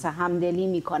احساس همدلی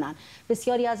میکنن.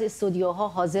 بسیاری از استودیوها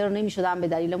حاضر نمیشدن به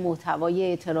دلیل محتوای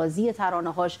اعتراضی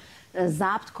ترانه هاش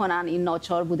ضبط کنن. این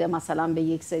ناچار بوده مثلا به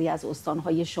یک سری از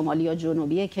استانهای شمالی یا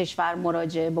جنوبی کشور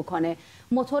مراجعه بکنه.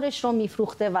 موتورش رو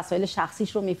میفروخته، وسایل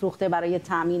شخصیش رو میفروخته برای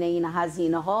تامین این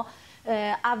هزینه ها.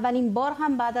 اولین بار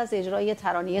هم بعد از اجرای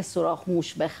ترانه سوراخ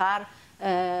موش بخر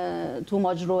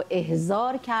توماج رو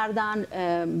احضار کردن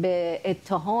به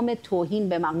اتهام توهین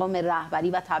به مقام رهبری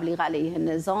و تبلیغ علیه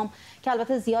نظام که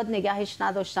البته زیاد نگهش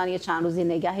نداشتن، یه چند روزی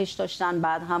نگهش داشتن،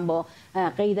 بعد هم با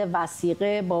قید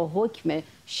وثیقه با حکم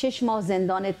 6 ماه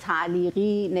زندان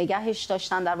تعلیقی نگهش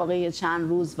داشتن در واقع چند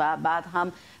روز و بعد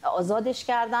هم آزادش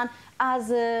کردن.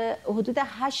 از حدود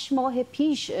 8 ماه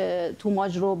پیش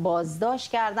توماج رو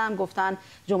بازداشت کردن، گفتن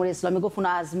جمهوری اسلامی گفت اون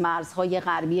از مرزهای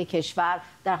غربی کشور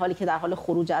در حالی که در حال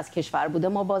خروج از کشور بوده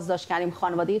ما بازداشت کردیم.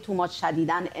 خانواده توماج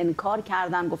شدیداً انکار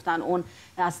کردن، گفتن اون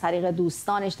از طریق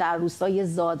دوستانش در روستای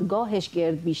زادگاهش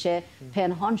گردبیشه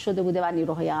پنهان شده بوده و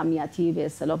نیروهای امنیتی به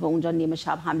اصطلاح به اونجا نیمه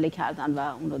شب حمله کردن و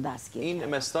اون رو دستگیر کردن.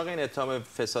 این مصداق این اتهام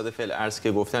فساد فعل ارض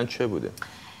که گفتن چه بوده؟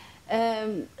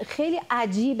 خیلی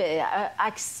عجیبه.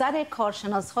 اکثر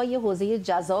کارشناس‌های حوزه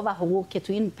جزا و حقوق که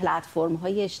تو این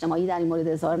پلتفرم‌های اجتماعی در این مورد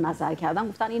اظهار نظر کردن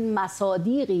گفتن این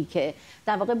مصادیقی که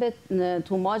در واقع به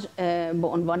توماج به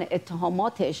عنوان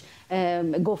اتهاماتش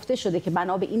گفته شده که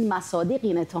بنا به این مصادیق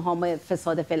این اتهام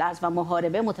فساد فعل ارض و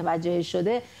محاربه متوجه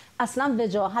شده اصلا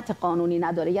وجاهت قانونی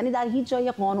نداره. یعنی در هیچ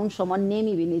جای قانون شما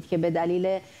نمی‌بینید که به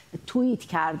دلیل توییت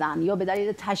کردن یا به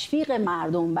دلیل تشویق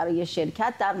مردم برای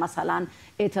شرکت در مثلا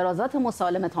اعتراضات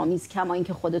مسالمت‌آمیز، کما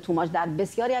اینکه خود توماج در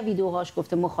بسیاری از ویدیوهاش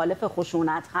گفته مخالف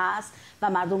خشونت هست و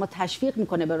مردم رو تشویق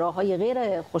میکنه به راه‌های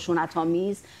غیر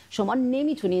خشونت‌آمیز، شما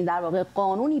نمیتونید در واقع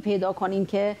قانونی پیدا کنین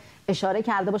که اشاره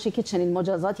کرده باشه که چنین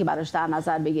مجازاتی براش در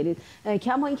نظر بگیرید.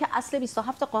 کما اینکه اصل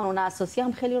 27 قانون اساسی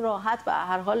هم خیلی راحت و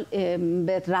هر حال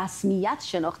به رسمیت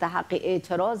شناخته حق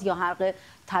اعتراض یا حق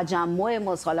تجمع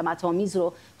مسالمت‌آمیز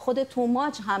رو خود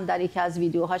توماج هم در یکی از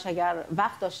ویدیوهاش اگر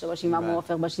وقت داشته باشیم و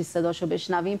موافق باشید صداشو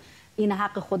بشنویم، این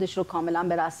حق خودش رو کاملا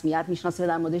به رسمیت میشناسه و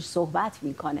در موردش صحبت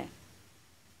میکنه.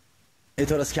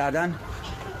 اعتراض کردن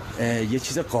یه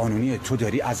چیز قانونیه. تو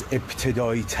داری از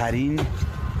ابتدایی ترین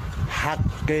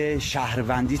حق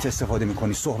شهروندیت استفاده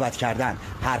میکنی. صحبت کردن،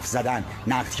 حرف زدن،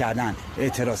 نقد کردن،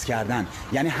 اعتراض کردن.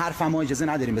 یعنی حرف ما اجازه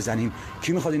نداریم بزنیم.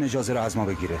 کی میخواد این اجازه رو از ما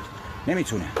بگیره؟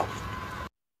 نمیتونه.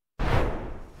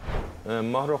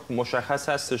 ماهرخ مشخص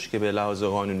هستش که به لحاظ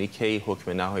قانونی کی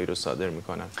حکم نهایی رو صادر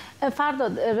میکنن؟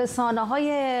 فرداد،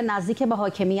 رسانه‌های نزدیک به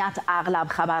حاکمیت اغلب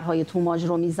خبرهای توماج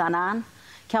رو میزنن،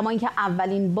 کما اینکه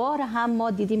اولین بار هم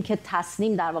ما دیدیم که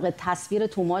تسنیم در واقع تصویر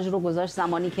توماج رو گذاشت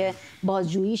زمانی که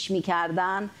بازجوییش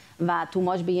میکردن و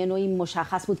توماج به یه نوعی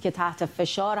مشخص بود که تحت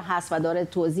فشار هست و داره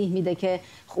توضیح میده که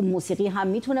موسیقی هم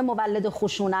میتونه مولد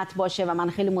خشونت باشه و من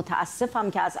خیلی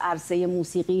متاسفم که از عرصه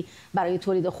موسیقی برای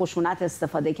تولید خشونت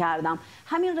استفاده کردم.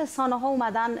 همین رسانه ها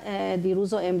اومدن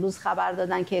دیروز و امروز خبر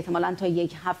دادن که احتمالاً تا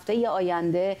 1 هفته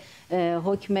آینده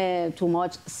حکم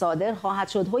توماج صادر خواهد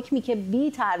شد، حکمی که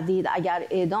بی تردید اگر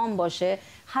اعدام باشه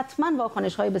حتما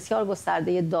واکنش‌های بسیار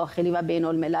گسترده داخلی و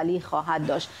بین‌المللی خواهد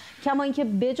داشت. کما اینکه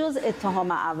بجز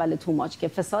اتهام اول توماج که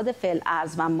فساد فعل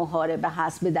ارض و محاربه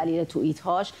هست به دلیل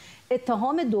توییت‌هاش،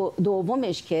 اتهام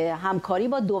دومش که همکاری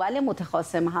با دول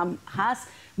متخاصم هم هست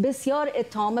بسیار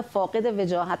اتهام فاقد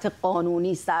وجاهت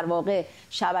قانونی است. در واقع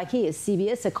شبکه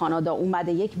CBS کانادا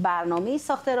اومده یک برنامه‌ای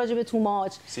ساخته راجع به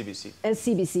توماج،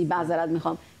 CBC معذرت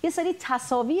میخوام، یه سری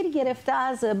تصاویر گرفته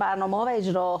از برنامه‌ها و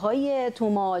اجراهای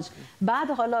توماج، بعد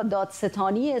حالا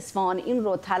دادستانی اصفهان این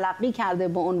رو تلقی کرده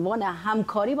به عنوان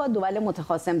همکاری با دول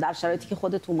متخاصم، در شرایطی که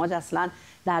خود توماج اصلا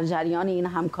در جریان این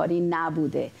همکاری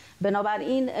نبوده.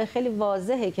 بنابراین خیلی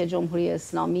واضحه که جمهوری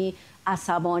اسلامی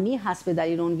عصبانی هست به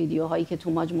دلیل اون ویدیوهایی که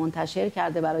توماج منتشر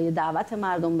کرده برای دعوت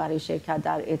مردم برای شرکت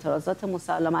در اعتراضات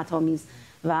مسالمت‌آمیز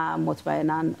و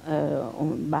مطمئناً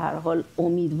به هر حال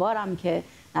امیدوارم که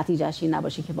نتیجهش این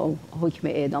نباشه که با حکم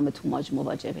اعدام توماج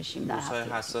مواجه بشیم در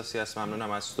هفته. حساسی است.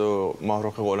 ممنونم از تو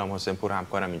ماهرخ غلام حسین پور،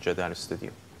 همکارم اینجا در استودیو.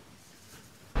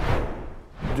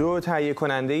 دو تهیه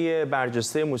کننده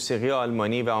برجسته موسیقی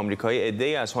آلمانی و آمریکایی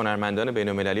عده‌ای از هنرمندان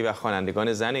بین‌المللی و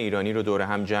خوانندگان زن ایرانی رو دور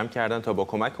هم جمع کردند تا با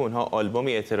کمک اونها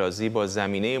آلبومی اعتراضی با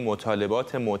زمینه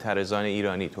مطالبات معترضان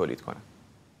ایرانی تولید کنند.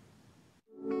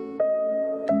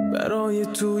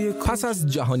 پس از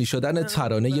جهانی شدن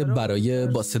ترانه برای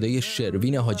با صدای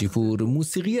شروین حاجی‌پور،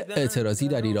 موسیقی اعتراضی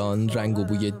در ایران رنگ و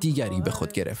بوی دیگری به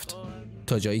خود گرفت،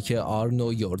 تا جایی که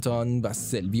آرنو یوردان و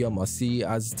سلویا ماسی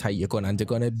از تهیه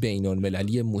کنندگان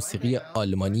بین‌المللی موسیقی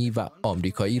آلمانی و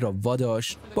آمریکایی را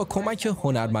واداشت با کمک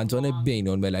هنرمندان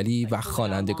بین‌المللی و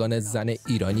خوانندگان زن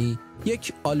ایرانی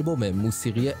یک آلبوم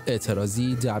موسیقی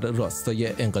اعتراضی در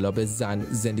راستای انقلاب زن،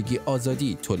 زندگی،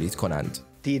 آزادی تولید کنند.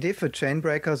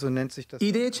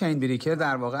 ایده چین بریکر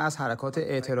در واقع از حرکات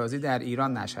اعتراضی در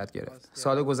ایران نشأت گرفت.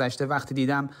 سال گذشته وقتی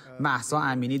دیدم مهسا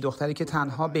امینی، دختری که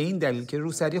تنها به این دلیل که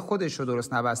روسری خودش رو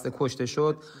درست نبسته کشته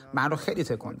شد، من رو خیلی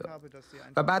تکون داد.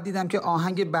 و بعد دیدم که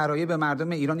آهنگ برای به مردم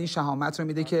ایران این شهامت رو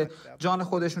میده که جان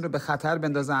خودشون رو به خطر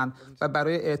بندازن و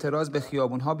برای اعتراض به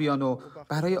خیابون‌ها بیان و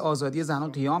برای آزادی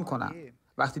زنان قیام کنن.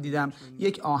 وقتی دیدم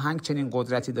یک آهنگ چنین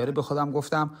قدرتی داره، به خودم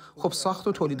گفتم خب ساخت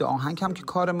و تولید آهنگ هم که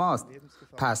کار ماست،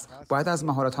 پس باید از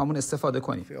مهارت‌هامون استفاده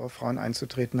کنیم.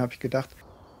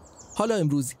 حالا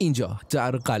امروز اینجا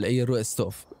در قلعه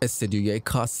روستوف، استودیوی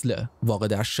کاسله واقع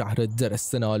در شهر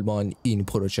درستن آلمان، این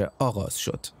پروژه آغاز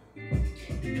شد.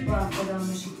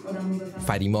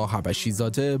 فریما حبشی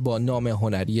زاده با نام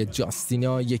هنری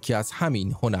جاستینا یکی از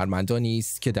همین هنرمندانی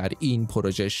است که در این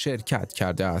پروژه شرکت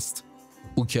کرده است.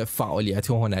 او که فعالیت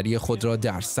هنری خود را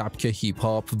در سبک هیپ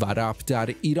هاپ و رپ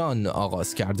در ایران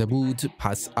آغاز کرده بود،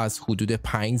 پس از حدود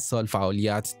 5 سال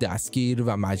فعالیت دستگیر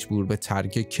و مجبور به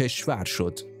ترک کشور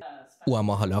شد. او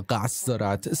اما حالا قصد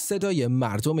دارد صدای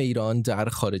مردم ایران در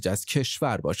خارج از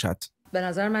کشور باشد. به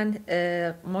نظر من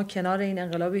ما کنار این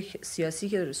انقلاب سیاسی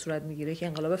که داره صورت میگیره که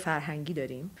انقلاب فرهنگی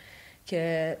داریم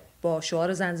که با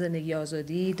شعار زن، زندگی،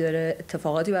 آزادی داره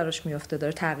اتفاقاتی براش میفته،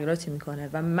 داره تغییراتی میکنه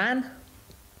و من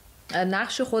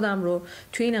نقش خودم رو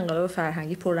توی این انقلاب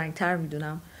فرهنگی پررنگ‌تر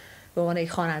میدونم به عنوان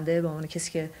یک خواننده، به عنوان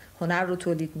کسی که هنر رو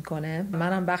تولید میکنه.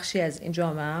 منم بخشی از این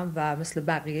جامعه‌ام و مثل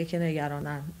بقیه که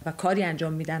نگرانن و کاری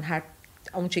انجام میدن، هر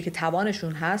اون چیزی که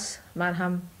توانشون هست، من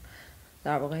هم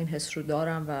در واقع این حس رو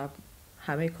دارم و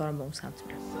همه کارم به اون سمت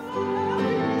میرم.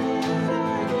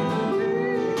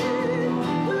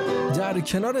 در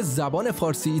کنار زبان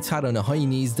فارسی، ترانه‌هایی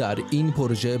نیز در این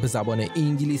پروژه به زبان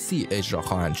انگلیسی اجرا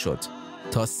خواهند شد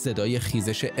تا صدای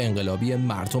خیزش انقلابی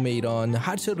مردم ایران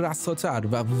هرچه رساتر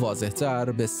و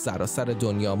واضح‌تر به سراسر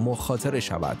دنیا مخاطره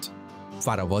شود.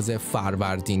 فراواز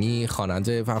فروردینی،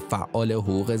 خواننده و فعال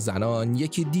حقوق زنان،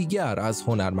 یکی دیگر از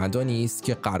هنرمندانی است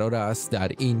که قرار است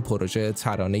در این پروژه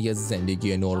ترانه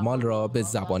زندگی نرمال را به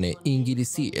زبان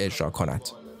انگلیسی اجرا کند.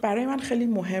 برای من خیلی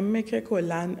مهمه که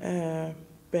کلاً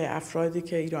به افرادی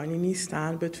که ایرانی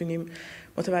نیستن بتونیم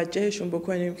متوجهشون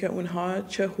بکنیم که اونها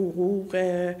چه حقوق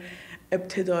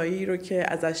ابتدایی رو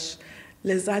که ازش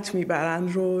لذت میبرن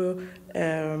رو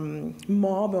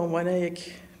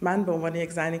من به عنوان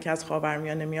یک زنی که از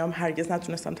خاورمیانه میام هرگز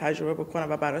نتونستم تجربه بکنم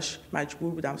و براش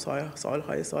مجبور بودم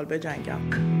سالهای سال بجنگم.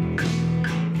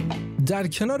 در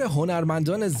کنار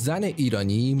هنرمندان زن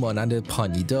ایرانی مانند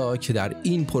پانیدا که در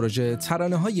این پروژه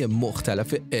ترانه‌های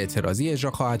مختلف اعتراضی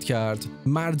اجرا خواهد کرد،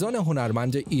 مردان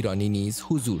هنرمند ایرانی نیز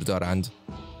حضور دارند.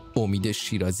 امید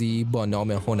شیرازی با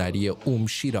نام هنری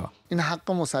شیرا. این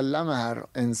حق مسلم هر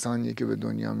انسانی که به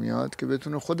دنیا میاد که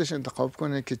بتونه خودش انتخاب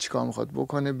کنه که چیکار میخواد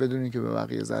بکنه بدون اینکه به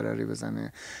بقیه ضرری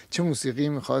بزنه، چه موسیقی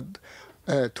میخواد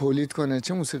تولید کنه،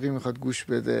 چه موسیقی میخواد گوش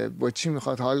بده، با چی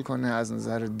میخواد حال کنه از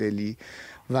نظر دلی.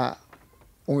 و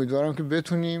امیدوارم که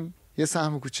بتونیم یه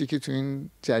سهم کوچیکی تو این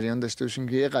جریان داشته باشیم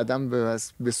که یه قدم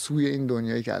به سوی این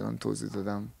دنیایی که الان توضیح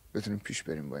دادم بتونیم پیش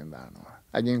بریم با این برنامه.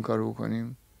 اگه این کارو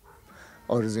بکنیم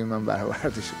آرزوی من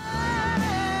برآورده شد.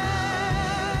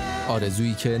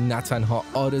 آرزویی که نه تنها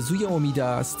آرزوی امید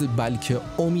است بلکه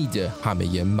امید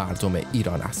همه مردم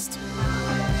ایران است.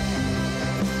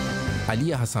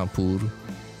 علی حسنپور،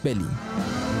 برلین.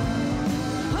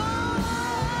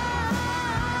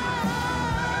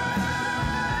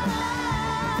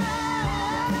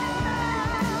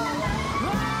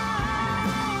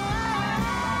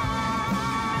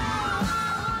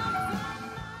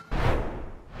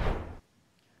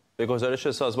 به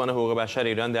گزارش سازمان حقوق بشر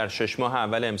ایران در 6 ماه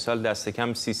اول امسال دست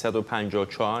کم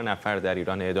 354 نفر در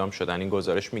ایران اعدام شدند. این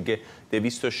گزارش میگه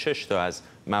 206 تا از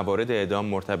موارد اعدام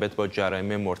مرتبط با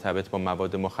جرایم مرتبط با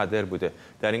مواد مخدر بوده.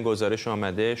 در این گزارش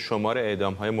آمده شمار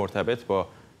اعدام‌های مرتبط با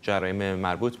جرایم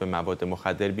مربوط به مواد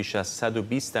مخدر بیش از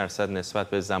 120% نسبت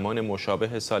به زمان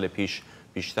مشابه سال پیش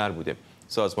بیشتر بوده.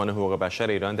 سازمان حقوق بشر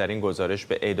ایران در این گزارش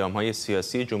به اعدام‌های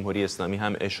سیاسی جمهوری اسلامی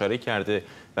هم اشاره کرده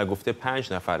و گفته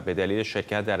 5 نفر به دلیل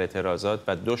شرکت در اعتراضات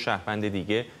و 2 شهروند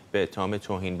دیگه به اتهام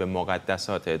توهین به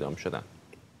مقدسات اعدام شدند.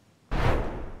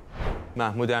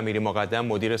 محمود امیری مقدم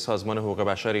مدیر سازمان حقوق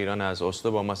بشر ایران از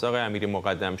اسلو با ماست. آقای امیری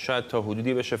مقدم، شاید تا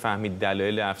حدودی بشه فهمید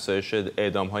دلایل افزایش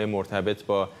اعدام‌های مرتبط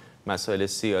با مسائل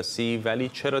سیاسی، ولی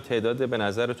چرا تعداد به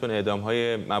نظرتون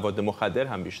اعدام‌های مواد مخدر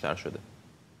هم بیشتر شده؟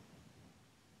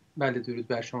 بله، درود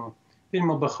بر شما.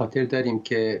 ما به خاطر داریم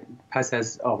که پس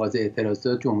از آغاز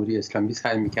اعتراضات جمهوری اسلامی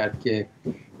سعی می‌کرد که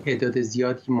تعداد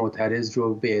زیادی معترض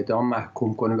رو به اعدام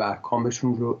محکوم کنه و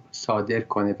احکامشون رو صادر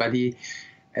کنه، ولی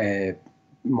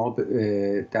ما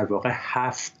در واقع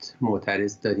 7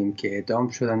 معترض داریم که اعدام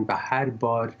شدن و هر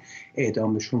بار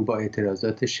اعدامشون با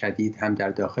اعتراضات شدید هم در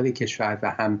داخل کشور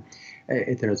و هم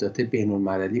اعتراضات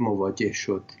بین‌المللی مواجه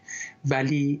شد.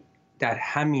 ولی در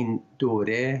همین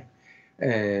دوره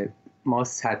ما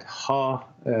صدها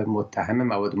متهم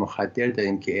مواد مخدر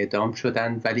داریم که اعدام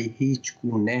شدن ولی هیچ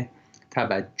گونه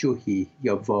توجهی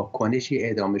یا واکنشی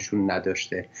اعدامشون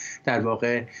نداشته. در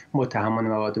واقع متهمان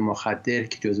مواد مخدر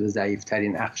که جزو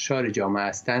ضعیف‌ترین اقشار جامعه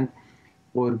هستند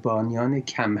قربانیان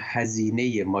کم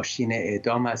هزینه ماشین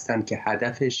اعدام هستند که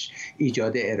هدفش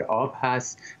ایجاد ارعاب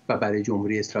هست و برای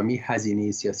جمهوری اسلامی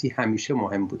هزینه سیاسی همیشه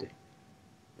مهم بوده.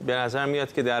 به نظر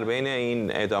میاد که در بین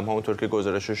این اعدام ها اونطور که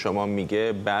گزارش شما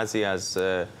میگه بعضی از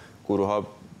گروه ها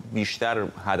بیشتر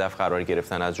هدف قرار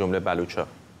گرفتن از جمله بلوچ‌ها.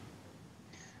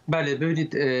 بله، ببینید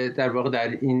در واقع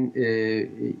در این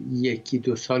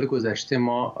 1-2 سال گذشته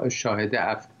ما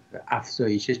شاهد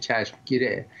افزایش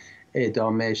چشمگیر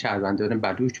اعدام شهروندان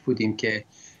بلوچ بودیم که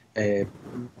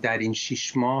در این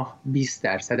 6 ماه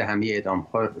 20% همه اعدام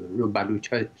ها رو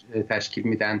بلوچ ها تشکیل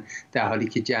میدن، در حالی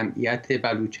که جمعیت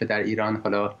بلوچ ها در ایران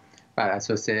حالا بر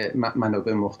اساس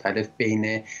منابع مختلف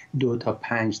بین 2 تا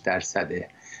 5%.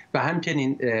 و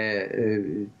همچنین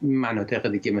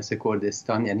مناطق دیگه مثل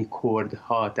کردستان، یعنی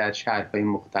کردها در شهرهای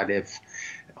مختلف.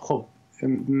 خب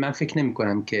من فکر نمی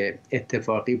کنم که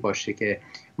اتفاقی باشه که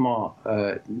ما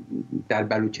در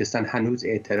بلوچستان هنوز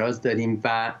اعتراض داریم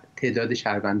و تعداد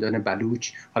شهروندان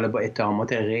بلوچ حالا با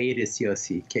اتهامات غیر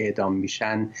سیاسی که اعدام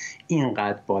میشن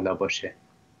اینقدر بالا باشه.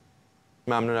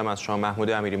 ممنونم از شما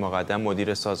محمود امیری مقدم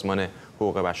مدیر سازمان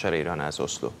حقوق بشر ایران از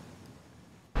اسلو.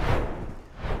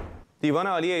 دیوان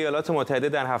عالی ایالات متحده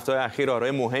در هفته اخیر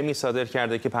آرای مهمی صادر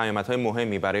کرده که پیامدهای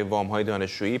مهمی برای وام‌های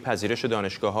دانشجویی، پذیرش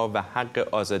دانشگاه‌ها و حق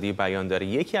آزادی بیان داره.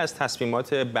 یکی از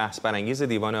تصمیمات بحث برانگیز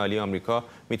دیوان عالی آمریکا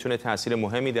میتونه تاثیر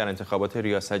مهمی در انتخابات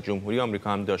ریاست جمهوری آمریکا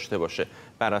هم داشته باشه.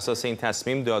 بر اساس این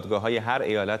تصمیم دادگاه‌های هر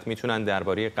ایالت میتونن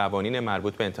درباره قوانین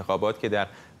مربوط به انتخابات که در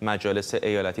مجالس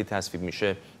ایالتی تصویب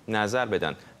میشه نظر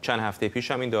بدن. چند هفته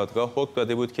پیش هم این دادگاه حکم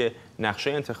داده بود که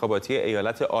نقشه انتخاباتی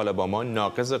ایالت آلاباما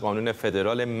ناقض قانون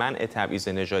فدرال منع تبعیض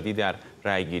نژادی در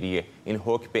رأیگیریه. این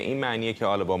حکم به این معنیه که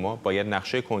آلاباما باید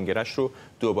نقشه کنگره‌اش رو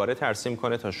دوباره ترسیم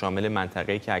کنه تا شامل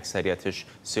منطقه‌ای که اکثریتش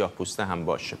سیاه‌پوسته هم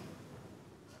باشه.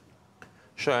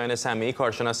 شایان سمیعی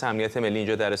کارشناس امنیت ملی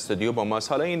اینجا در استودیو با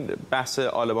ماست. حالا این بحث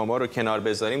آلاباما رو کنار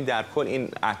بذاریم، در کل این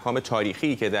احکام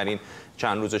تاریخی که در این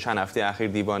چند هفته اخیر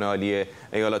دیوان عالی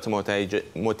ایالات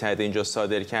متحده اینجا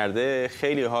صادر کرده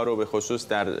خیلی ها رو به خصوص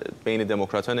در بین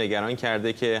دموکرات‌ها نگران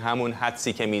کرده که همون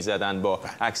حدسی که میزدن با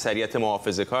اکثریت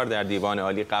محافظه‌کار در دیوان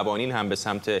عالی قوانین هم به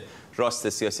سمت راست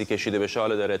سیاسی کشیده بشه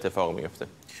حالا داره اتفاق میفته.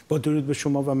 با درود به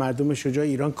شما و مردم شجاع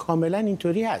ایران، کاملا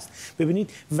اینطوری هست. ببینید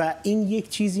و این یک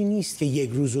چیزی نیست که یک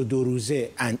روز و 2 روزه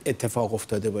اتفاق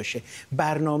افتاده باشه.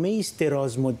 برنامه‌ای است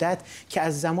دراز مدت که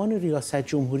از زمان ریاست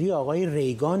جمهوری آقای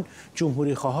ریگان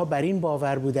جمهوری خواها بر این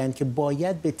باور بودند که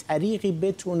باید به طریقی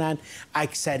بتونن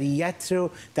اکثریت رو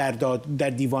در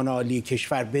دیوان عالی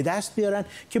کشور به دست بیارن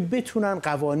که بتونن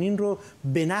قوانین رو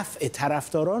به نفع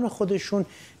طرفداران خودشون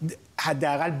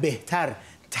حداقل بهتر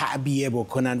تعبیه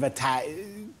بکنن و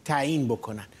تعیین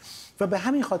بکنن. و به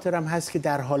همین خاطر هم هست که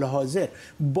در حال حاضر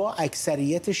با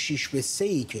اکثریت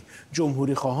 6-3 که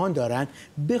جمهوری خواهان دارن،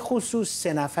 به خصوص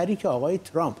 3 نفری که آقای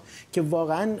ترامپ که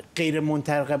واقعا غیر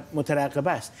مترقب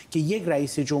است که یک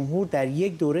رئیس جمهور در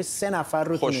یک دوره 3 نفر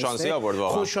رو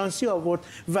خوششانسی آورد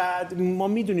و ما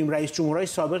میدونیم رئیس جمهورهای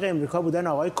سابق امریکا بودن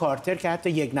آقای کارتر که حتی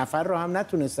 1 نفر رو هم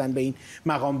نتونستن به این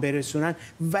مقام برسونن،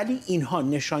 ولی اینها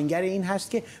نشانگر این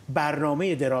هست که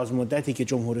برنامه دراز مدتی که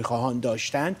جمهوری خواهان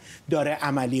داشتن داره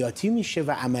عملیاتی میشه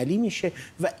و عملی میشه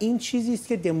و این چیزی است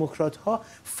که دموکرات‌ها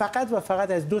فقط و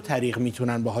فقط از دو طریق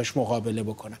میتونن باهاش مقابله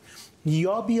بکنن.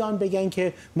 یا بیان بگن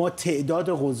که ما تعداد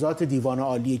قضات دیوان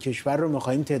عالی کشور رو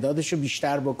می‌خوایم تعدادش رو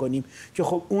بیشتر بکنیم که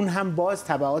خب اون هم باز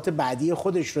تبعات بعدی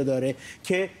خودش رو داره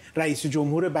که رئیس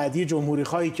جمهور بعدی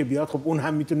جمهوری‌خواهی که بیاد خب اون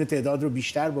هم میتونه تعداد رو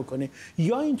بیشتر بکنه.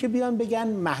 یا اینکه بیان بگن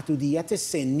محدودیت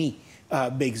سنی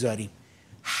بگذاریم.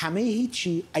 همه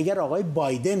هیچی. اگر آقای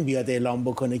بایدن بیاد اعلام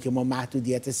بکنه که ما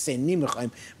محدودیت سنی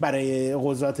میخوایم برای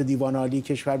قضات دیوان عالی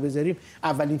کشور بذاریم،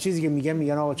 اولین چیزی که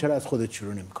میگن آقا چرا از خودت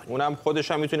شروع نمی‌کنی؟ اونم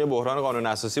خودش هم میتونه بحران قانون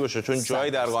اساسی باشه، چون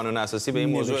جایی در قانون اساسی به این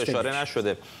موضوع اشاره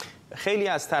نشده. خیلی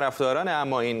از طرفداران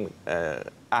اما این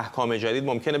احکام جدید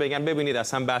ممکنه بگن ببینید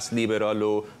اصلا بس لیبرال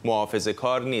و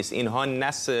محافظه‌کار نیست، اینها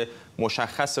نص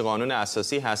مشخص قانون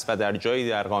اساسی هست و در جایی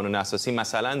در قانون اساسی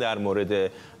مثلا در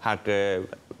مورد حق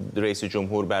رئیس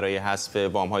جمهور برای حذف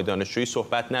وام‌های دانشجویی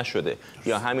صحبت نشده،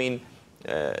 یا همین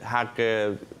حق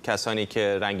کسانی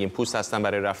که رنگین پوست هستن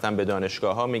برای رفتن به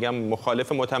دانشگاه‌ها، میگم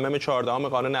مخالف متمم 14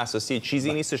 قانون اساسی،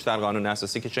 چیزی نیستش در قانون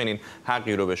اساسی که چنین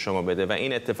حقی رو به شما بده و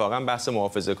این اتفاقا بحث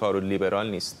محافظه‌کار و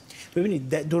لیبرال نیست. ببینید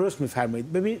درست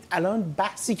می‌فرمایید. ببینید الان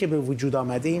بحثی که به وجود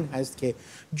آمده این هست که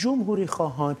جمهوری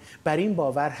خواهان بر این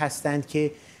باور هستند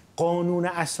که قانون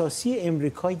اساسی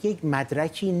امریکا یک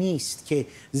مدرکی نیست که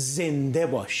زنده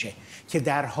باشه، که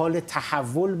در حال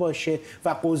تحول باشه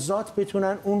و قضات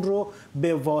بتونن اون رو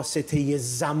به واسطه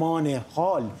زمان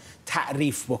حال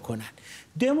تعریف بکنن.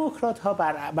 دموکرات ها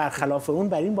برخلاف اون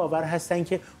بر این باور هستن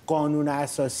که قانون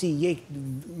اساسی یک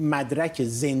مدرک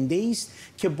زنده است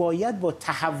که باید با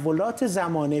تحولات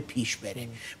زمانه پیش بره.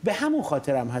 به همون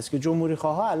خاطر هم هست که جمهوری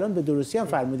خواه الان به درستی هم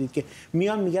فرمودید که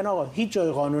میگن آقا هیچ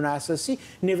جای قانون اساسی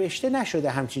نوشته نشده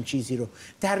همچین چیزی رو.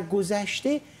 در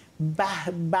گذشته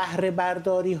بهره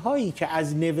برداری هایی که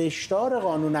از نوشتار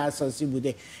قانون اساسی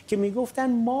بوده که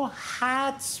میگفتن ما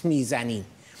حدس میزنیم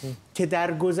که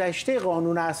در گذشته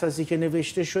قانون اساسی که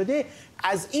نوشته شده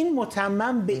از این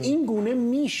متمم به این گونه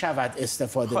می شود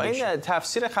استفاده بشه. این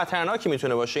تفسیر خطرناکی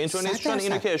میتونه باشه. اینطور نیست، چون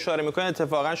اینو که اشاره میکنه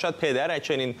اتفاقا شاید پدر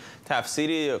چنین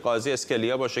تفسیری قاضی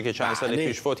اسکلیا باشه که چند سال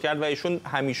پیش فوت کرد و ایشون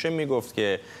همیشه میگفت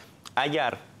که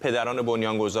اگر پدران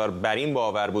بنیانگذار بر این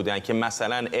باور بودن که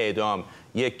مثلا اعدام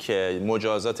یک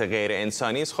مجازات غیر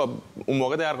انسانی است، خب اون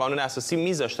موقع در قانون اساسی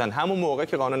میذاشتن. همون موقع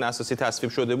که قانون اساسی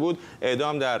تصویب شده بود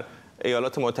اعدام در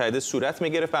ایالات متحده صورت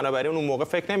میگرفت، بنابراین اون موقع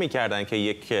فکر نمی‌کردن که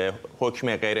یک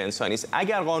حکم غیر انسانی است.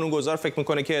 اگر قانونگذار فکر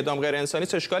میکنه که اعدام غیر انسانی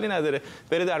است اشکالی نداره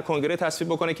بره در کنگره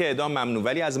تصویب بکنه که اعدام ممنوع،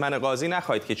 ولی از من قاضی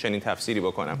نخواهید که چنین تفسیری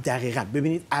بکنم. دقیقاً.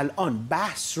 ببینید الان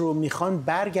بحث رو میخوان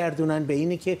برگردونن به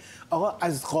اینه که آقا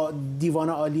از دیوان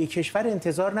عالی کشور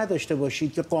انتظار نداشته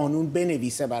باشید که قانون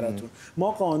بنویسه براتون.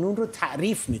 ما قانون رو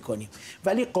تعریف میکنیم،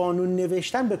 ولی قانون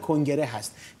نوشتن به کنگره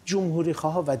هست. جمهوری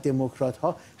خواه و دموکرات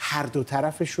ها هر دو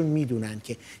طرفشون میدونن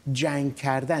که جنگ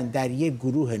کردن در یک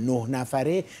گروه 9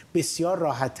 نفره بسیار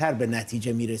راحت تر به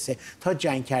نتیجه میرسه تا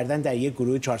جنگ کردن در یک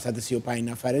گروه 435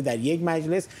 نفره در یک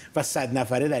مجلس و 100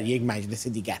 نفره در یک مجلس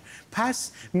دیگر.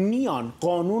 پس میان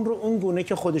قانون رو اون گونه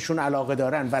که خودشون علاقه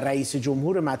دارن و رئیس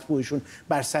جمهور مطبوعشون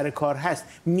بر سر کار هست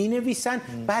مینویسن،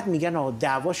 بعد میگن آقا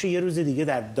دعواشو یه روز دیگه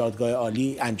در دادگاه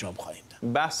عالی انجام خواهیم.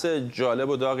 بحث جالب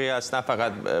و داغی است، نه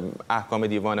فقط احکام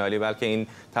دیوان عالی بلکه این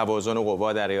توازن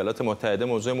قوا در ایالات متحده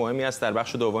موضوع مهمی است. در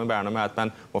بخش دوم برنامه حتما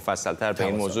مفصل‌تر به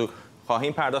این موضوع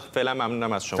خواهیم پرداخت. فعلا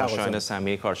ممنونم از شما شاهین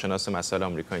سمیعی، کارشناس مسائل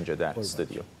آمریکا اینجا در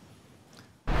استودیو.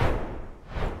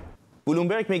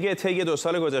 بلومبرگ میگه طی 2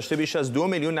 سال گذشته بیش از 2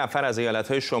 میلیون نفر از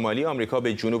ایالت‌های شمالی آمریکا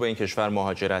به جنوب این کشور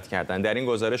مهاجرت کردند. در این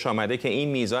گزارش آمده که این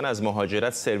میزان از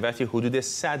مهاجرت ثروتی حدود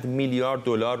 100 میلیارد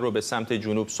دلار رو به سمت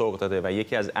جنوب سوق داده و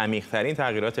یکی از عمیق‌ترین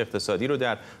تغییرات اقتصادی رو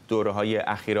در دوره‌های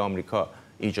اخیر آمریکا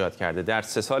ایجاد کرده. در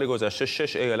 3 سال گذشته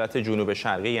 6 ایالت جنوب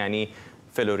شرقی یعنی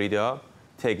فلوریدا،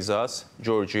 تگزاس،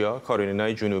 جورجیا،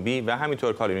 کارولینای جنوبی و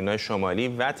همینطور کارولینای شمالی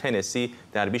و تنسی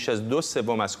در بیش از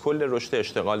 2/3 از کل رشد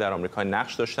اشتغال در آمریکا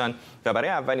نقش داشتند و برای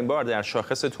اولین بار در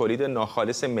شاخص تولید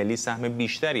ناخالص ملی سهم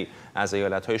بیشتری از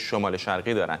ایالت‌های شمال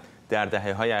شرقی دارند. در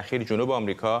دهه‌های اخیر جنوب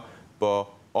آمریکا با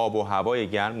آب و هوای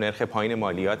گرم، نرخ پایین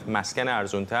مالیات، مسکن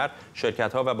ارزان‌تر،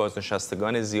 شرکت‌ها و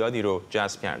بازنشستگان زیادی رو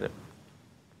جذب کرده.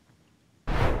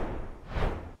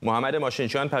 محمد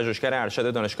ماشینچیان، پژوهشگر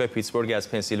ارشد دانشگاه پیتسبورگ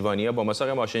از پنسیلوانیا، با مساق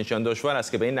ماشینچیان دشوار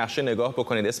است که به این نقشه نگاه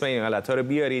بکنید، اسم این ایالت‌ها رو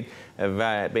بیارید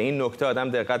و به این نکته آدم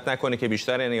دقت نکنه که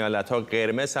بیشتر این ایالت‌ها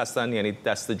قرمز هستن، یعنی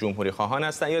دست جمهوری خواهان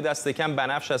هستن، یا دست کم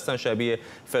بنفش هستن شبیه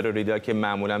فلوریدا که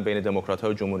معمولا بین دموکرات‌ها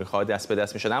و جمهوری خواه دست به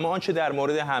دست میشد. اما آنچه در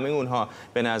مورد همه اونها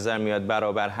به نظر میاد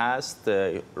برابر هست،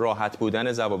 راحت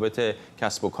بودن ضوابط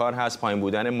کسب و کار هست، پایین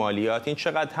بودن مالیات. این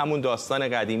چقدر همون داستان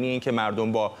قدیمی این که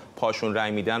مردم با پاشون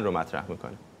رأی میدن رو مطرح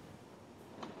میکنه.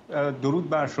 درود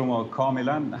بر شما.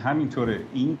 کاملا همینطوره.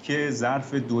 این که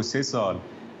ظرف 2-3 سال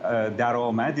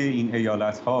درآمد این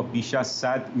ایالت‌ها بیش از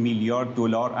 100 میلیارد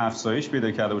دلار افزایش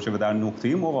پیدا کرده باشه و در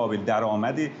نقطه مقابل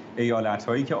درآمد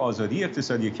ایالت‌هایی که آزادی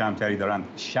اقتصادی کمتری دارند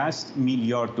 60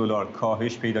 میلیارد دلار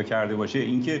کاهش پیدا کرده باشه،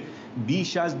 اینکه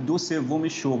بیش از 2/3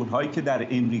 شغل‌هایی که در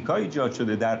امریکا ایجاد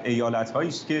شده در ایالت‌هایی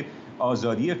است که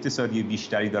آزادی اقتصادی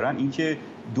بیشتری دارن، اینکه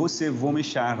 2/3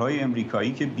 شهرهای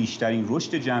امریکایی که بیشترین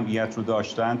رشد جمعیت رو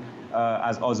داشتن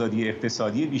از آزادی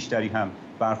اقتصادی بیشتری هم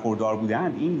برخوردار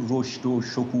بودند. این رشد و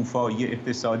شکوفایی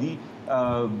اقتصادی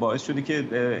باعث شده که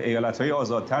ایالت‌های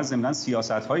آزادتر ضمن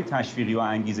سیاست‌های تشویقی و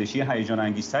انگیزشی هیجان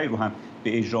انگیزتری رو هم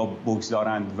به اجرا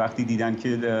بگذارند. وقتی دیدن که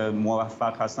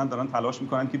موفق هستن دارن تلاش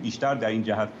می‌کنن که بیشتر در این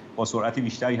جهت با سرعت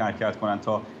بیشتری حرکت کنند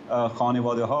تا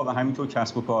خانواده‌ها و همینطور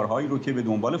کسب و کارهایی رو که به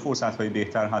دنبال فرصت‌های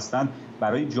بهتر هستند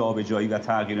برای جابجایی و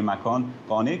تغییر مکان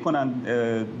قانع کنند.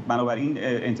 بنابراین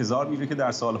انتظار میره که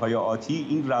در سال‌های آتی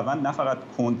این روند نه فقط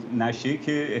کند نشه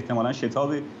که احتمالاً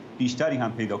شتاب بیشتری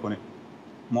هم پیدا کنه.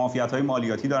 معافیت‌های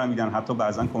مالیاتی دارن میدن، حتی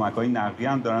بعضن کمک‌های نقدی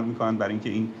هم دارن میکنن برای اینکه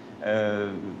این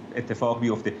اتفاق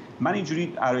بیفته. من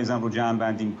اینجوری عرایزم رو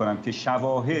جمع‌بندی میکنم که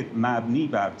شواهد مبنی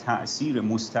بر تأثیر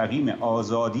مستقیم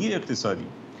آزادی اقتصادی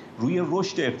روی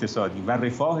رشد اقتصادی و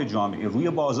رفاه جامعه، روی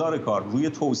بازار کار، روی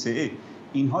توسعه،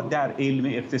 اینها در علم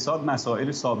اقتصاد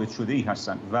مسائل ثابت شده‌ای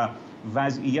هستند و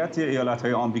وضعیت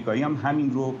ایالت‌های آمریکایی هم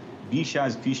همین رو بیش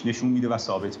از پیش نشون میده و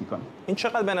ثابت میکنه. این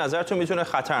چقدر به نظرتون میتونه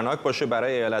خطرناک باشه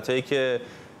برای ایالتایی که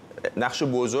نقش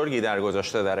بزرگی در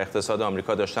گذشته در اقتصاد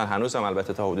آمریکا داشتن، هنوز هم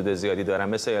البته تا حدود زیادی دارن،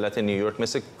 مثل ایالت نیویورک،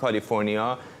 مثل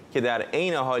کالیفرنیا، که در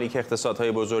عین حالی که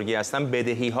اقتصادهای بزرگی هستن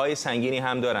بدهی‌های سنگینی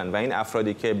هم دارن و این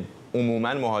افرادی که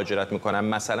عموما مهاجرت میکنن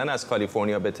مثلا از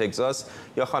کالیفرنیا به تگزاس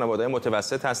یا خانواده‌های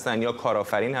متوسط هستن یا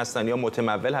کارآفرین هستن یا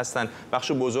متمول هستن،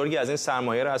 بخش بزرگی از این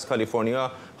سرمایه رو از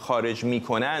کالیفرنیا خارج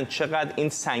میکنن، چقدر این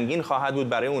سنگین خواهد بود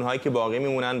برای اونهایی که باقی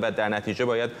میمونن و در نتیجه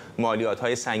باید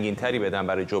مالیات‌های سنگین‌تری بدن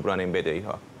برای جبران این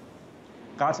بدهی‌ها؟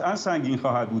 قطعا سنگین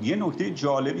خواهد بود. یه نکته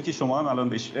جالبی که شما هم الان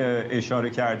بهش اشاره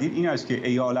کردید این است که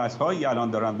ایالت‌هایی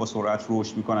الان دارن با سرعت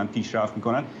رشد میکنن، پیشرفت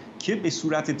میکنن که به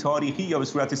صورت تاریخی یا به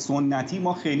صورت سنتی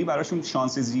ما خیلی براشون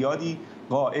شانس زیادی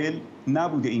قائل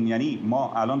نبوده ایم. یعنی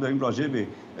ما الان داریم راجع به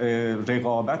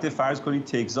رقابت فرض کنید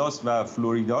تگزاس و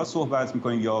فلوریدا صحبت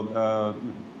میکنیم یا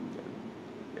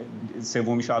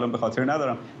سومیش الان به خاطر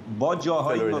ندارم، با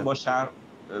جاهایی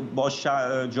با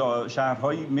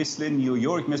شهرهایی مثل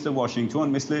نیویورک، مثل واشنگتن،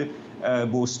 مثل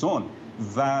بوستون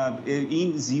و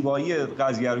این زیبایی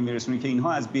قضیه رو میرسونه که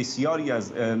اینها از بسیاری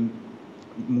از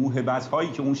موهبت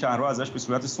هایی که اون شهرها ازش به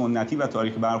صورت سنتی و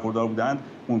تاریخی برخوردار بودند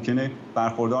ممکنه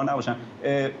برخوردار نباشن.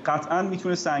 قطعا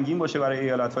میتونه سنگین باشه برای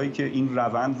ایالت هایی که این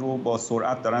روند رو با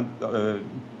سرعت دارن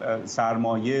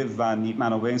سرمایه و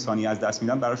منابع انسانی از دست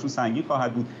میدن، براشون سنگین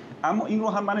خواهد بود. اما این رو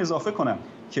هم من اضافه کنم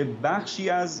که بخشی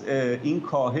از این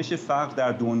کاهش فقر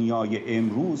در دنیای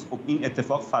امروز، خب این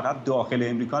اتفاق فقط داخل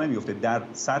امریکا نمیفته، در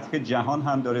سطح جهان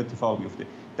هم داره اتفاق میفته.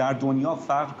 در دنیا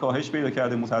فقر کاهش پیدا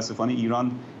کرده، متاسفانه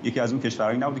ایران یکی از اون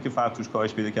کشورهایی نبوده که فقر توش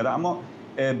کاهش پیدا کرده، اما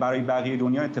برای بقیه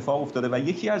دنیا اتفاق افتاده و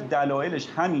یکی از دلایلش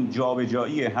همین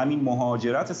جابجایی، همین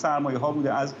مهاجرت سرمایه‌ها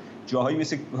بوده از جاهایی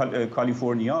مثل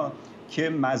کالیفرنیا که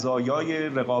مزایای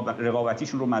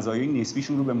رقابتیشون رو، مزایای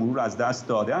نسبیشون رو به مرور از دست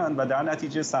دادن و در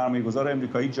نتیجه سرمایه‌گذار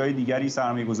آمریکایی جای دیگری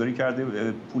سرمایه‌گذاری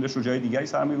کرده، پولش رو جای دیگری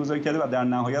سرمایه‌گذاری کرده و در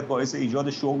نهایت باعث ایجاد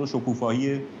شغل و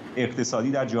شکوفایی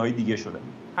اقتصادی در جاهای دیگه شده.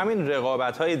 همین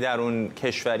رقابت‌های درون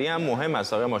کشوری هم مهم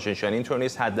است آقای ماشینشانی، اینطور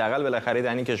نیست؟ حداقل بالاخره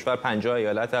در این کشور 50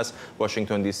 ایالت است،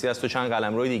 واشنگتن دی سی است و چند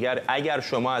قلمروی دیگر. اگر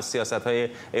شما از سیاست‌های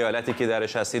ایالتی که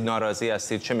درش هستید ناراضی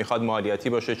هستید، چه میخواد مالیاتی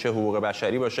باشه چه حقوق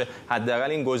بشری باشه،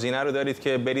 حداقل این گزینه رو دارید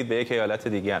که برید به یک ایالت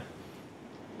دیگر.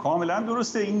 کاملا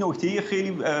درسته. این نکته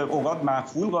خیلی اوقات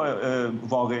مخفول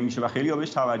واقع میشه و خیلی بهش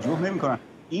توجه نمی‌کنن.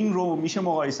 این رو میشه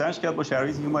مقایسهش کرد با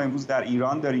شرایطی که ما امروز در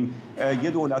ایران داریم.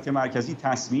 یه دولت مرکزی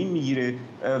تصمیم میگیره،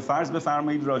 فرض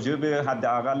بفرمایید راجع به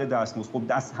حداقل دستمزد. خب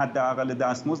حداقل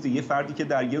دستمزد یه فردی که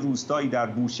در یه روستایی در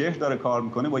بوشهر داره کار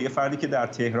میکنه با یه فردی که در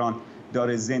تهران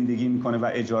داره زندگی میکنه و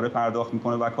اجاره پرداخت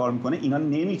میکنه و کار میکنه، اینا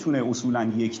نمیتونه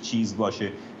اصولا یک چیز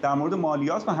باشه. در مورد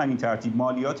مالیات به همین ترتیب،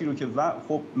 مالیاتی رو که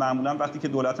خب معمولا وقتی که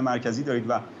دولت مرکزی دارید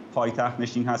و پایتخت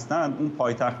نشین هستن، اون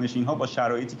پایتخت نشین ها با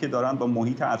شرایطی که دارن با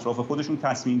محیط اطراف خودشون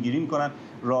تصمیم گیری میکنن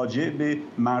راجع به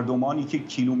مردمانی که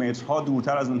کیلومترها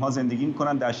دورتر از اونها زندگی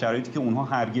میکنن در شرایطی که اونها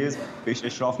هرگز بهش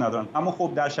اشراف ندارن. اما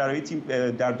خب در شرایطی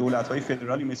در دولت‌های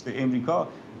فدرالی مثل امریکا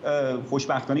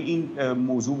خوشبختانه این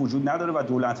موضوع وجود نداره و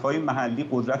دولت‌های محلی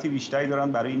قدرت بیشتری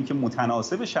دارن برای اینکه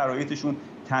متناسب شرایطشون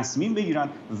تصمیم بگیرن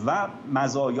و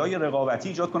مزایای رقابتی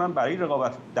ایجاد کنن برای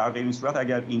رقابت. در غیر این صورت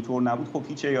اگر اینطور نبود خب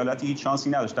هیچ ایالتی هیچ شانسی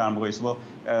نداشت. در مقایسه با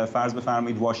فرض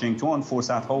بفرمایید واشنگتن،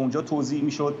 فرصت‌ها اونجا توزیع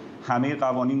میشد، همه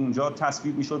قوانین اونجا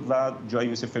تصویب میشد و جایی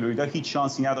مثل فلوریدا هیچ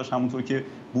شانسی نداشت، همونطور که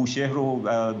بوشهر و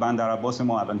بندرعباس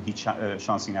ما الان هیچ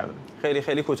شانسی نداره. خیلی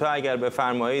خیلی کوتاه اگر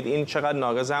بفرمایید، این چقدر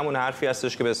ناقض همون حرفی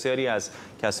هستش که بسیاری از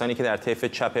کسانی که در طیف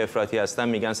چپ افراطی هستن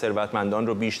میگن ثروتمندان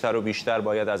رو بیشتر و بیشتر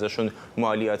باید ازشون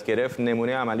مالیات گرفت.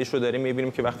 نمونه عملیش رو داریم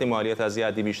میبینیم که وقتی مالیات از یه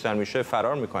حدی بیشتر میشه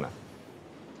فرار میکنن.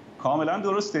 کاملا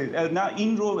درسته. نه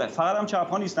این رو فقط هم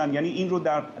چپ‌ها نیستن، یعنی این رو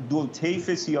در دو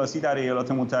طیف سیاسی در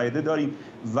ایالات متحده داریم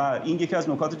و این یکی از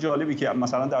نکات جالبی که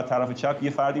مثلا در طرف چپ یه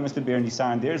فردی مثل برنی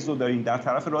سندرز رو داریم، در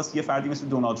طرف راست یه فردی مثل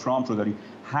دونالد ترامپ رو داریم.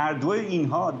 هر دو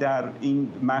اینها در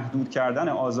این محدود کردن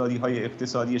آزادی‌های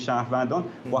اقتصادی شهروندان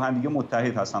با همدیگه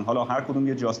متحد هستن. حالا هر کدوم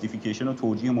یه جاستیفیکیشن و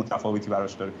توجیه متفاوتی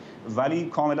براش داره، ولی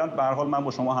کاملا به هر حال من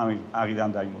با شما همین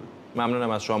عقیده‌ام در این مورد. ممنونم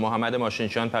از شما. محمد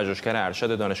ماشینچیان، پژوهشگر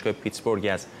ارشد دانشگاه پیتسبورگ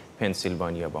از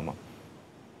پنسیلوانیا با ما.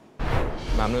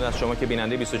 ممنون از شما که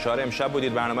بیننده 24 امشب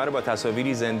بودید. برنامه رو با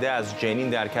تصاویری زنده از جنین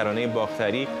در کرانه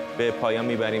باختری به پایان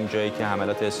میبریم، جایی که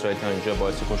حملات اسرائیل تا اینجا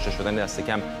باعث کشته شدن دست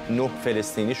کم 9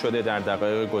 فلسطینی شده. در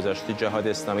دقایق گذشته جهاد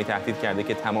اسلامی تهدید کرده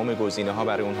که تمام گزینه‌ها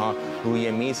برای اونها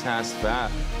روی میز هست و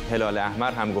هلال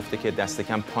احمر هم گفته که دست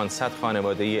کم 500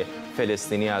 خانواده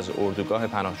فلسطینی از اردوگاه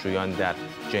پناهجویان در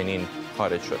جنین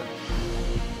خارج شده.